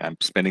spending. I'm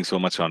spending so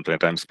much on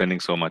rent. I'm spending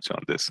so much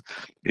on this.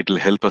 It will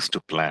help us to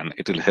plan.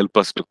 It will help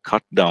us to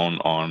cut down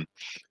on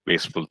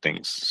wasteful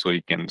things, so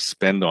you can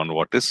spend on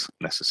what is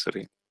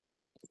necessary.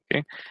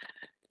 Okay.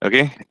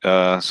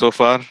 Okay. So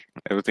far,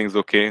 everything's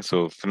okay.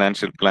 So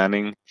financial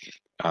planning,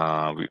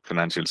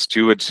 financial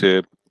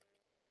stewardship.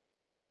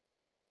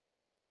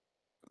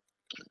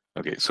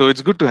 Okay. So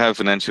it's good to have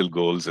financial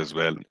goals as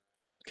well.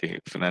 Okay,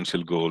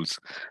 financial goals,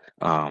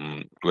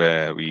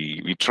 where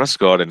we trust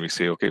God and we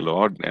say, okay,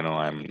 Lord,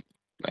 I'm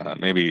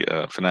maybe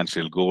a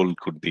financial goal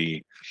could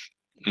be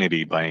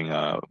maybe buying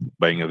a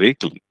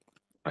vehicle,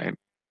 right?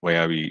 Why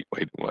are we?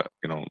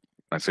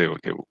 I say,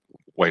 okay,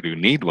 why do you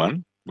need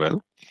one?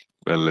 Well,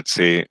 let's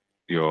say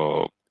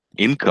your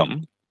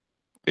income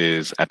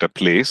is at a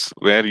place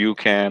where you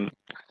can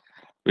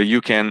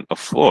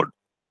afford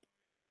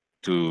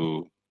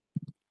to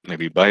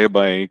maybe buy a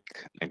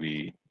bike,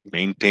 maybe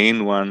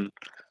maintain one.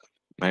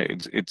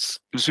 Right? It's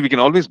so we can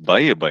always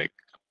buy a bike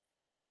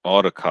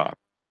or a car,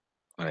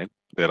 right?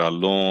 There are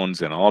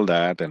loans and all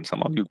that, and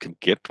some of you can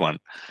get one.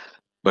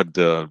 But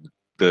the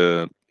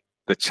the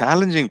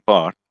challenging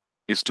part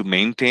is to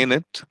maintain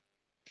it,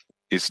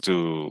 is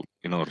to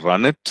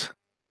run it,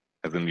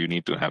 and then you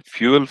need to have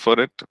fuel for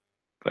it,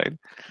 right?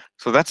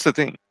 So that's the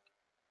thing.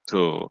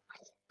 So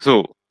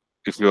so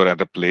if we are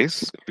at a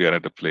place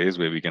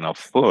where we can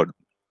afford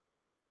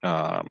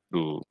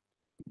to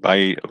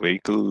buy a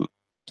vehicle,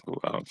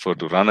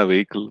 to run a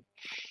vehicle,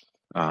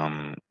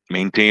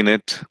 maintain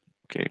it.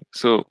 Okay,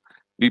 so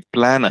we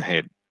plan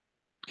ahead.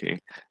 Okay,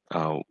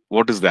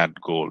 what is that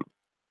goal?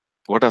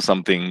 What are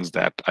some things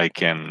that I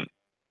can,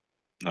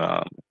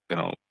 uh, you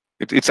know,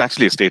 it's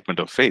actually a statement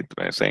of faith,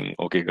 by saying,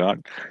 okay,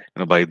 God,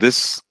 by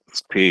this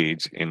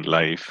stage in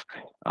life,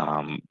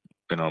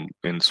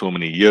 in so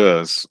many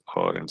years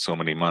or in so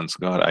many months,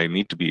 God, I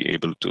need to be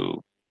able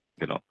to,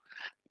 you know,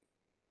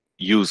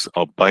 use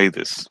or buy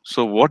this.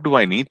 So what do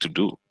I need to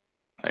do,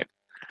 right?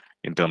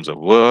 In terms of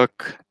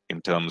work,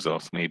 in terms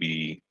of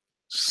maybe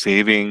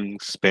saving,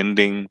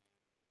 spending,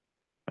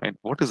 right?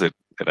 What is it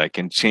that I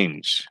can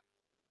change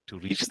to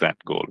reach that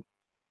goal?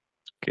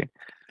 Okay.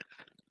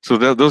 So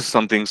those are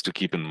some things to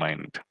keep in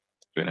mind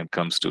when it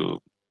comes to,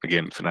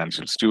 again,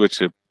 financial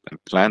stewardship and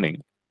planning.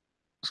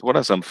 So what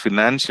are some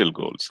financial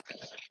goals?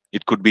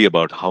 It could be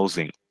about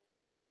housing,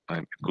 and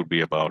it could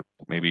be about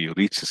maybe you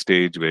reach a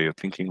stage where you're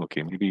thinking,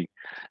 okay, maybe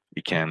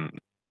we can,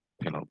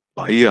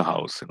 buy a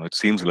house. It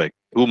seems like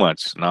too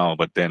much now,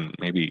 but then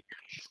maybe,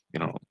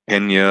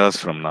 10 years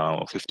from now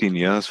or 15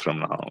 years from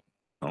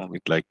now,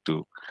 we'd like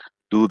to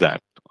do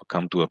that or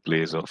come to a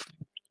place of,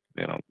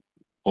 you know,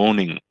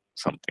 owning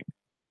something.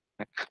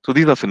 So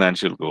these are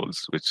financial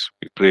goals which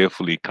we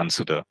prayerfully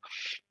consider,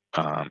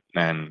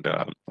 and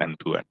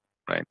do it,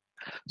 right.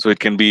 So it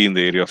can be in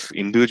the area of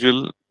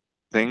individual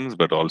things,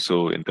 but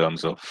also in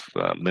terms of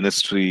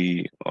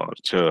ministry or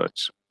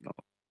church.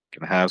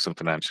 Can have some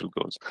financial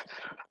goals.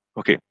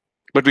 Okay,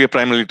 but we are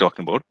primarily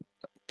talking about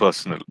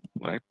personal,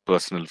 right?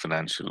 Personal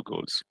financial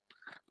goals.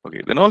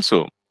 Okay, then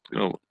also, you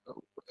know,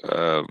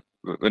 uh,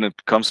 when it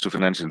comes to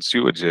financial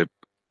stewardship,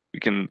 we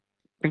can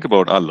think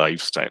about our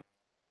lifestyle.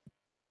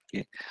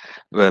 Okay.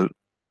 Well,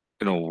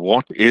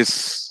 what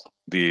is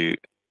the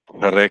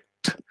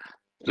correct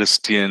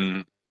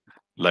Christian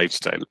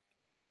lifestyle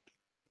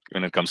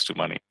when it comes to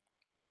money,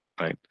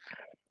 right?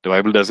 The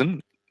Bible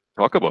doesn't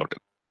talk about it.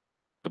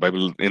 The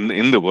Bible,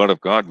 in the Word of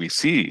God, we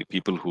see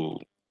people who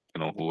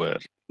were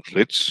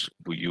rich,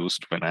 who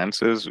used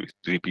finances. We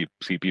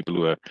see people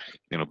who are,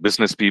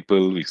 business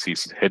people. We see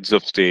heads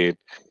of state.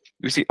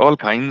 We see all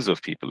kinds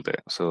of people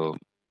there. So,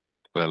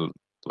 well,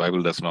 the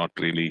Bible does not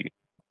really,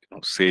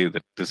 say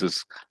that this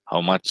is how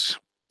much.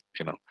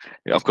 You know,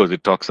 of course,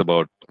 it talks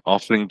about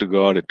offering to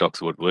God. It talks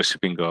about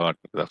worshiping God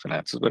with our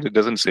finances, but it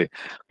doesn't say,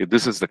 okay,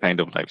 this is the kind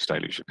of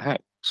lifestyle you should have.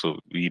 So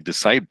we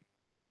decide,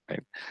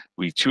 right?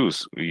 We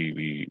choose.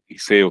 We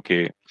say,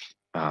 okay,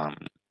 um,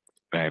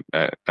 right,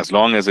 as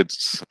long as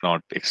it's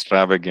not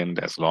extravagant,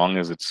 as long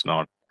as it's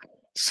not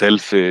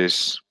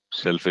selfish,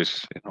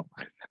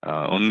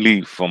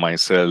 only for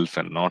myself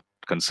and not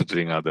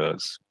considering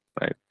others,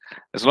 right?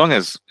 As long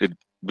as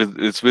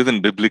it's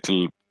within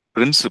biblical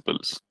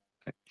principles,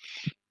 right?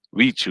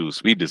 We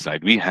choose, we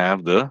decide, we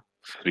have the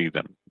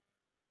freedom,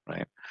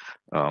 right?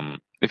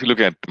 If you look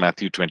at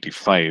Matthew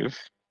 25,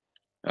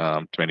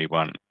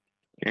 21,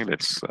 okay,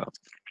 let's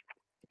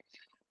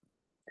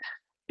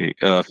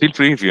Okay, feel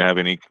free if you have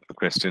any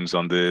questions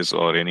on this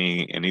or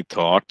any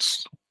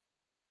thoughts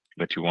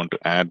that you want to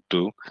add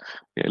to.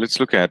 Yeah, let's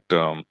look at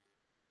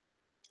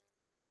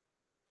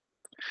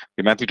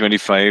Matthew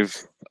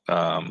 25,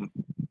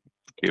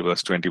 okay,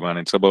 verse 21.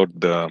 It's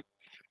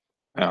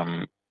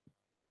um,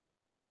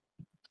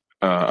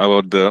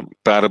 about the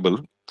parable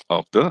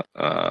of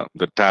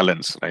the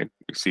talents, right?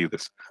 You see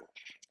this.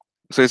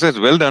 So it says,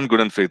 "Well done, good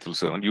and faithful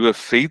servant. You are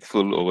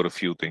faithful over a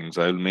few things.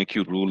 I will make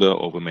you ruler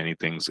over many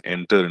things.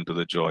 Enter into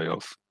the joy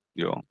of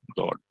your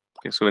Lord."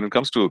 Okay, so when it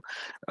comes to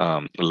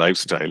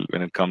lifestyle,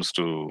 when it comes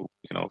to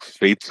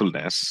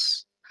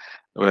faithfulness,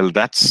 well,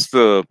 that's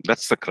the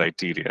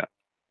criteria,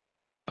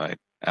 right?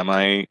 Am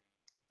I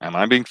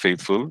being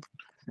faithful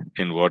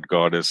in what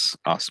God has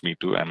asked me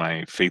to? Am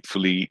I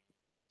faithfully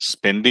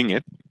spending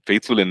it?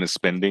 Faithful in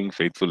spending,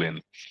 faithful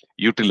in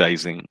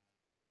utilizing.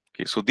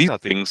 Okay, so these are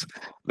things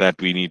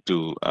that we need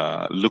to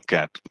look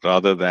at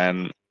rather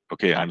than,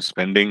 okay, I'm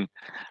spending,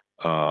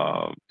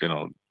 what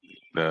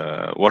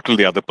will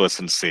the other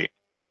person say?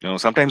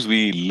 Sometimes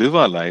we live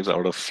our lives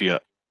out of fear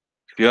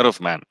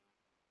of man,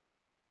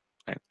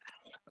 right?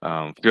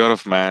 Fear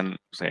of man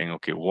saying,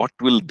 okay, what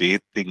will they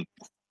think?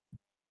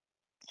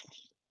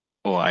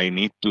 Oh, I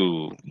need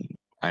to,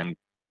 I'm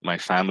my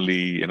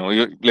family,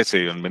 let's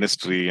say you're in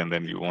ministry and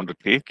then you want to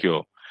take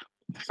your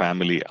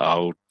family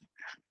out.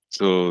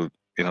 So,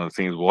 the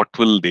thing is, what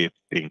will they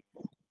think?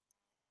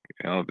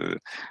 you know the,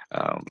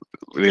 um,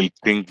 they'll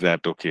think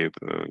that, okay,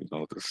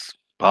 this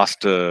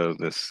pastor,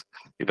 this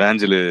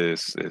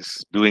evangelist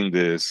is doing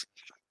this.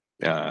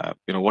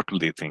 What will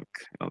they think?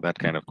 That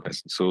kind of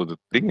question. So the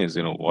thing is,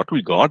 what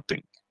will God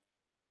think?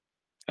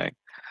 Right?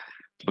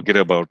 Forget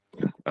about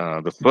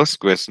the first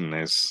question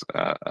is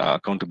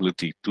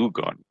accountability to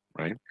God,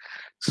 right?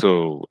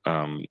 So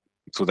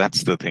so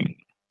that's the thing.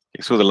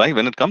 So the life,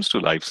 when it comes to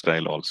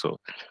lifestyle also,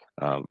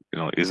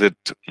 is it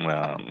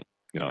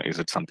is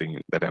it something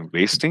that I'm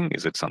wasting?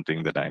 Is it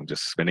something that I'm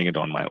just spending it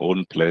on my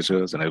own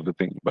pleasures and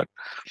everything? But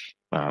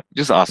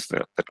just ask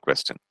that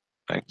question,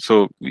 right?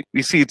 So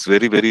we see it's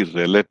very, very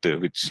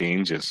relative. It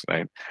changes,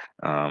 right?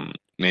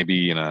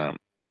 Maybe in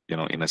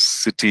a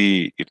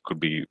city it could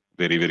be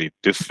very, very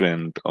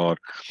different, or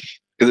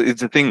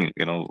it's a thing,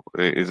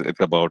 it's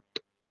about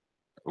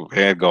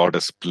where God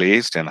has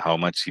placed and how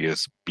much He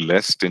has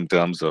blessed in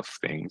terms of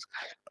things,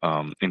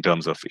 in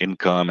terms of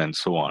income and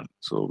so on.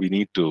 So we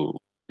need to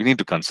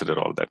consider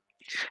all that.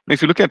 Now,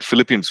 if you look at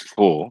Philippians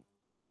 4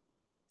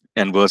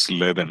 and verse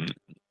 11,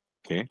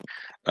 okay,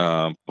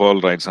 Paul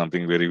writes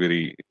something very,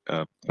 very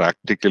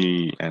practical,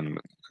 and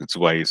it's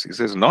wise. He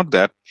says, "Not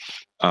that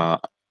uh,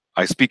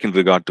 I speak in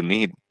regard to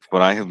need,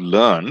 for I have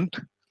learned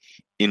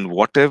in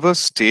whatever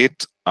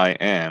state I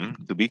am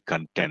to be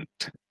content."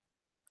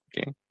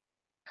 Okay,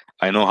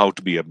 I know how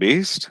to be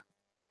abased.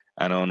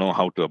 I don't know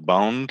how to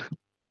abound.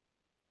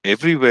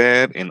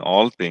 Everywhere in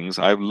all things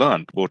I've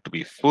learned both to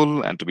be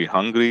full and to be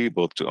hungry,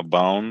 both to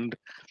abound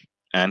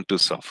and to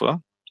suffer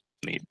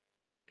need.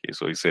 Okay,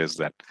 so he says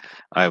that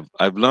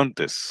I've learned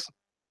this.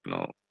 You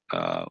know,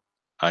 uh,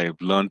 I've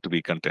learned to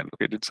be content.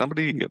 Okay, did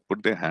somebody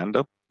put their hand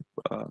up?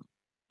 Uh,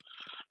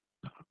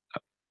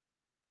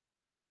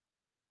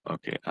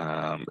 okay,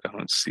 I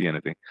don't see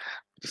anything.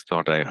 Just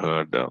thought I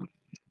heard.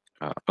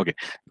 Okay,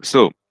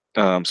 so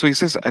so he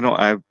says, I know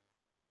I've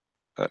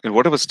in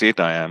whatever state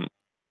I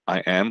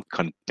am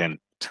content.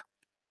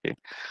 Okay,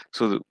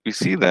 so we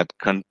see that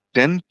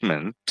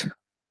contentment,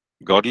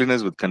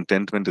 godliness with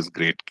contentment is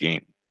great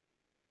gain.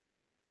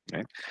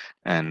 Right?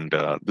 And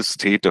this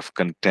state of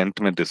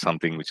contentment is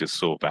something which is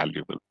so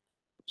valuable,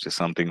 which is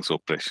something so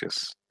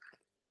precious.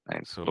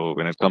 Right? So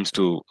when it comes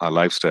to our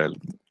lifestyle,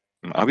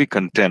 are we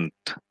content?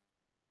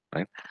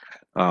 Right?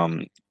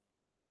 Um,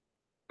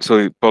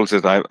 so Paul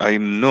says, I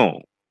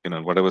know,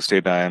 whatever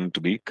state I am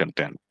to be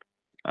content.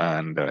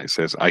 And it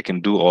says, I can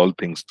do all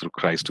things through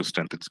Christ who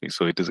strengthens me.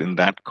 So it is in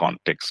that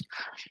context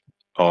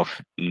of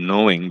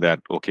knowing that,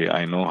 okay,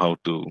 I know how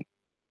to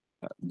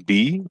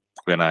be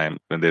when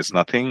there's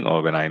nothing,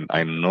 or when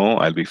I know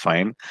I'll be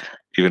fine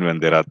even when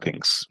there are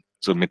things.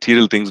 So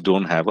material things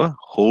don't have a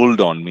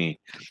hold on me,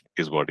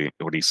 is what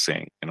he's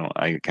saying.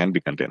 I can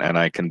be content and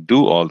I can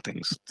do all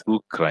things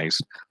through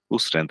Christ who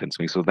strengthens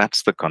me. So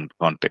that's the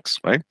context,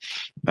 right?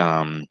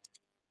 um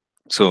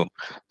so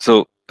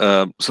so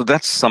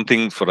that's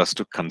something for us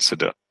to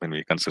consider when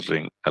we're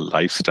considering a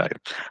lifestyle.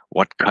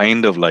 What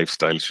kind of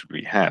lifestyle should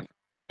we have?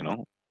 you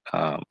know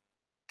um,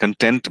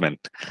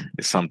 Contentment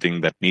is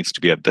something that needs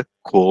to be at the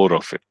core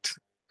of it,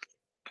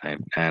 right?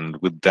 And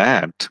with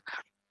that,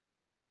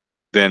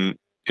 then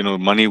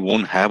money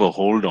won't have a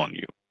hold on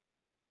you.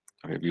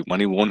 Okay?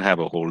 Money won't have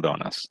a hold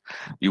on us.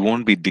 You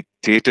won't be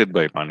dictated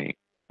by money,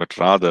 but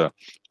rather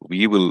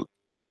we will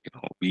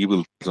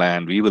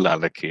plan, we will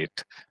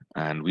allocate,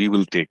 and we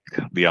will take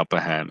the upper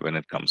hand when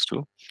it comes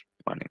to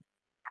money.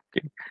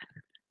 Okay.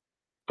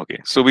 Okay.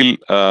 So we'll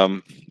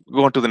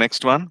go on to the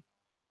next one.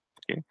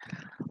 Okay.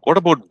 What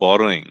about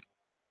borrowing?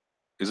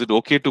 Is it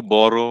okay to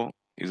borrow?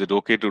 Is it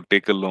okay to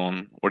take a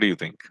loan? What do you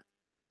think?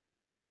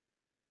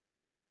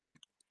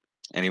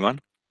 Anyone?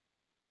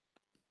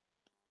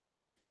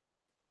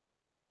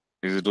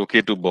 Is it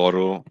okay to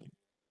borrow?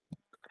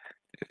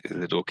 Is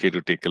it okay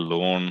to take a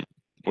loan?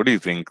 What do you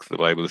think the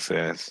Bible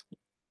says?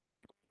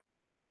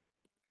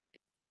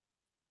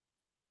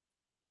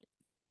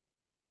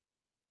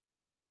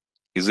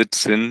 Is it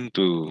sin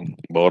to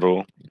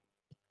borrow?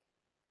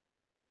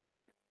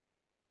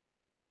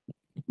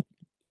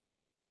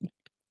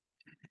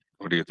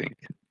 What do you think?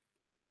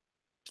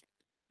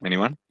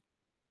 Anyone?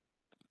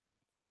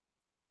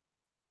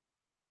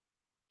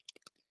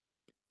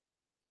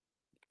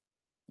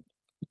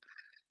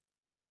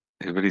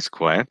 Everybody's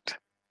quiet.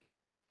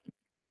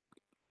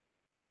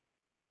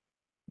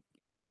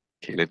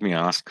 Okay, let me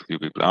ask a few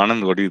people.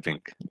 Anand, what do you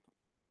think?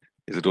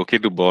 Is it okay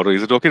to borrow?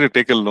 Is it okay to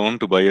take a loan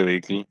to buy a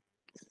vehicle?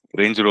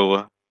 Range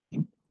Rover?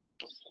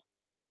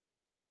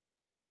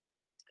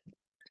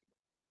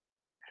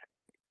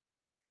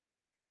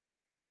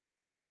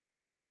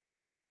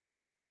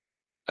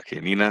 Okay,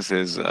 Nina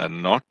says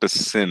not a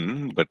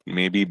sin, but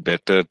maybe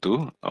better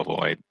to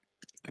avoid.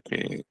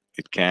 Okay,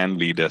 it can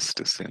lead us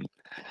to sin.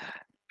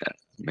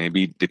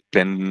 Maybe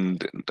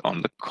dependent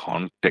on the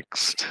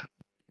context.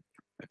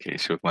 Okay,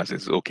 Shivkumar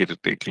says okay to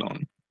take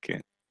loan.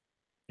 Okay.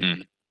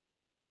 Mm,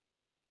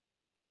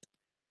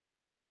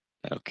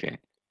 okay.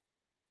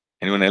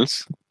 Anyone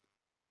else?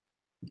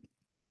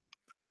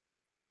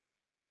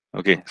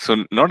 Okay,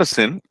 so not a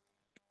sin,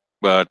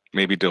 but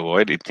maybe to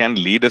avoid. It can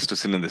lead us to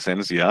sin in the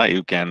sense, yeah,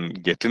 you can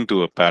get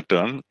into a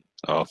pattern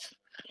of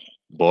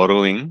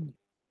borrowing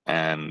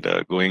and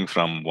going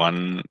from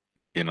one,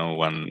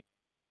 one,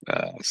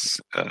 uh, s-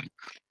 uh,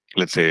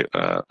 let's say,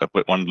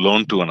 one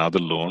loan to another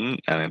loan,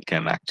 and it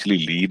can actually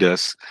lead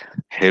us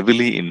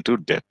heavily into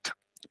debt.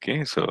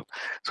 Okay, so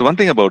one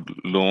thing about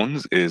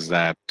loans is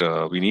that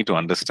we need to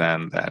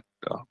understand that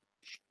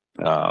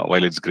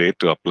while it's great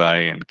to apply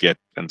and get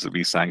and to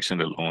be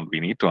sanctioned a loan, we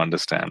need to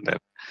understand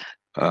that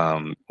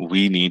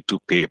we need to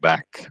pay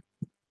back,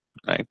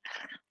 right?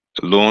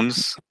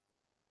 Loans,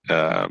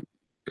 uh,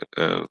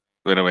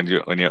 when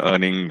you're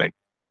earning, like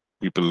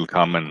people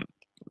come and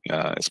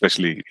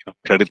especially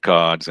credit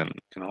cards and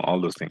all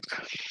those things.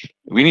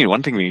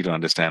 One thing we need to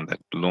understand that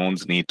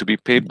loans need to be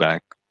paid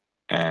back,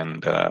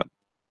 and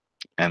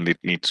it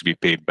needs to be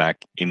paid back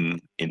in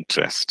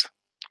interest,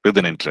 with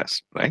an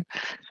interest, right?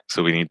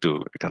 So we need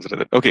to consider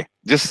that. Okay,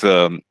 just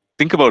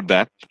think about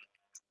that,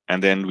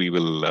 and then we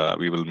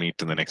will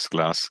meet in the next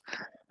class,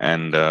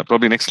 and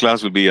probably next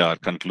class will be our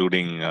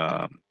concluding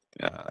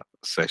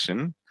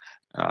session.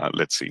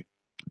 Let's see.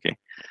 Okay,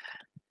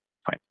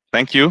 fine.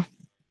 Thank you.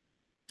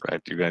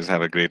 Right, you guys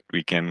have a great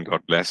weekend.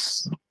 God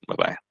bless. Bye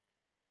bye.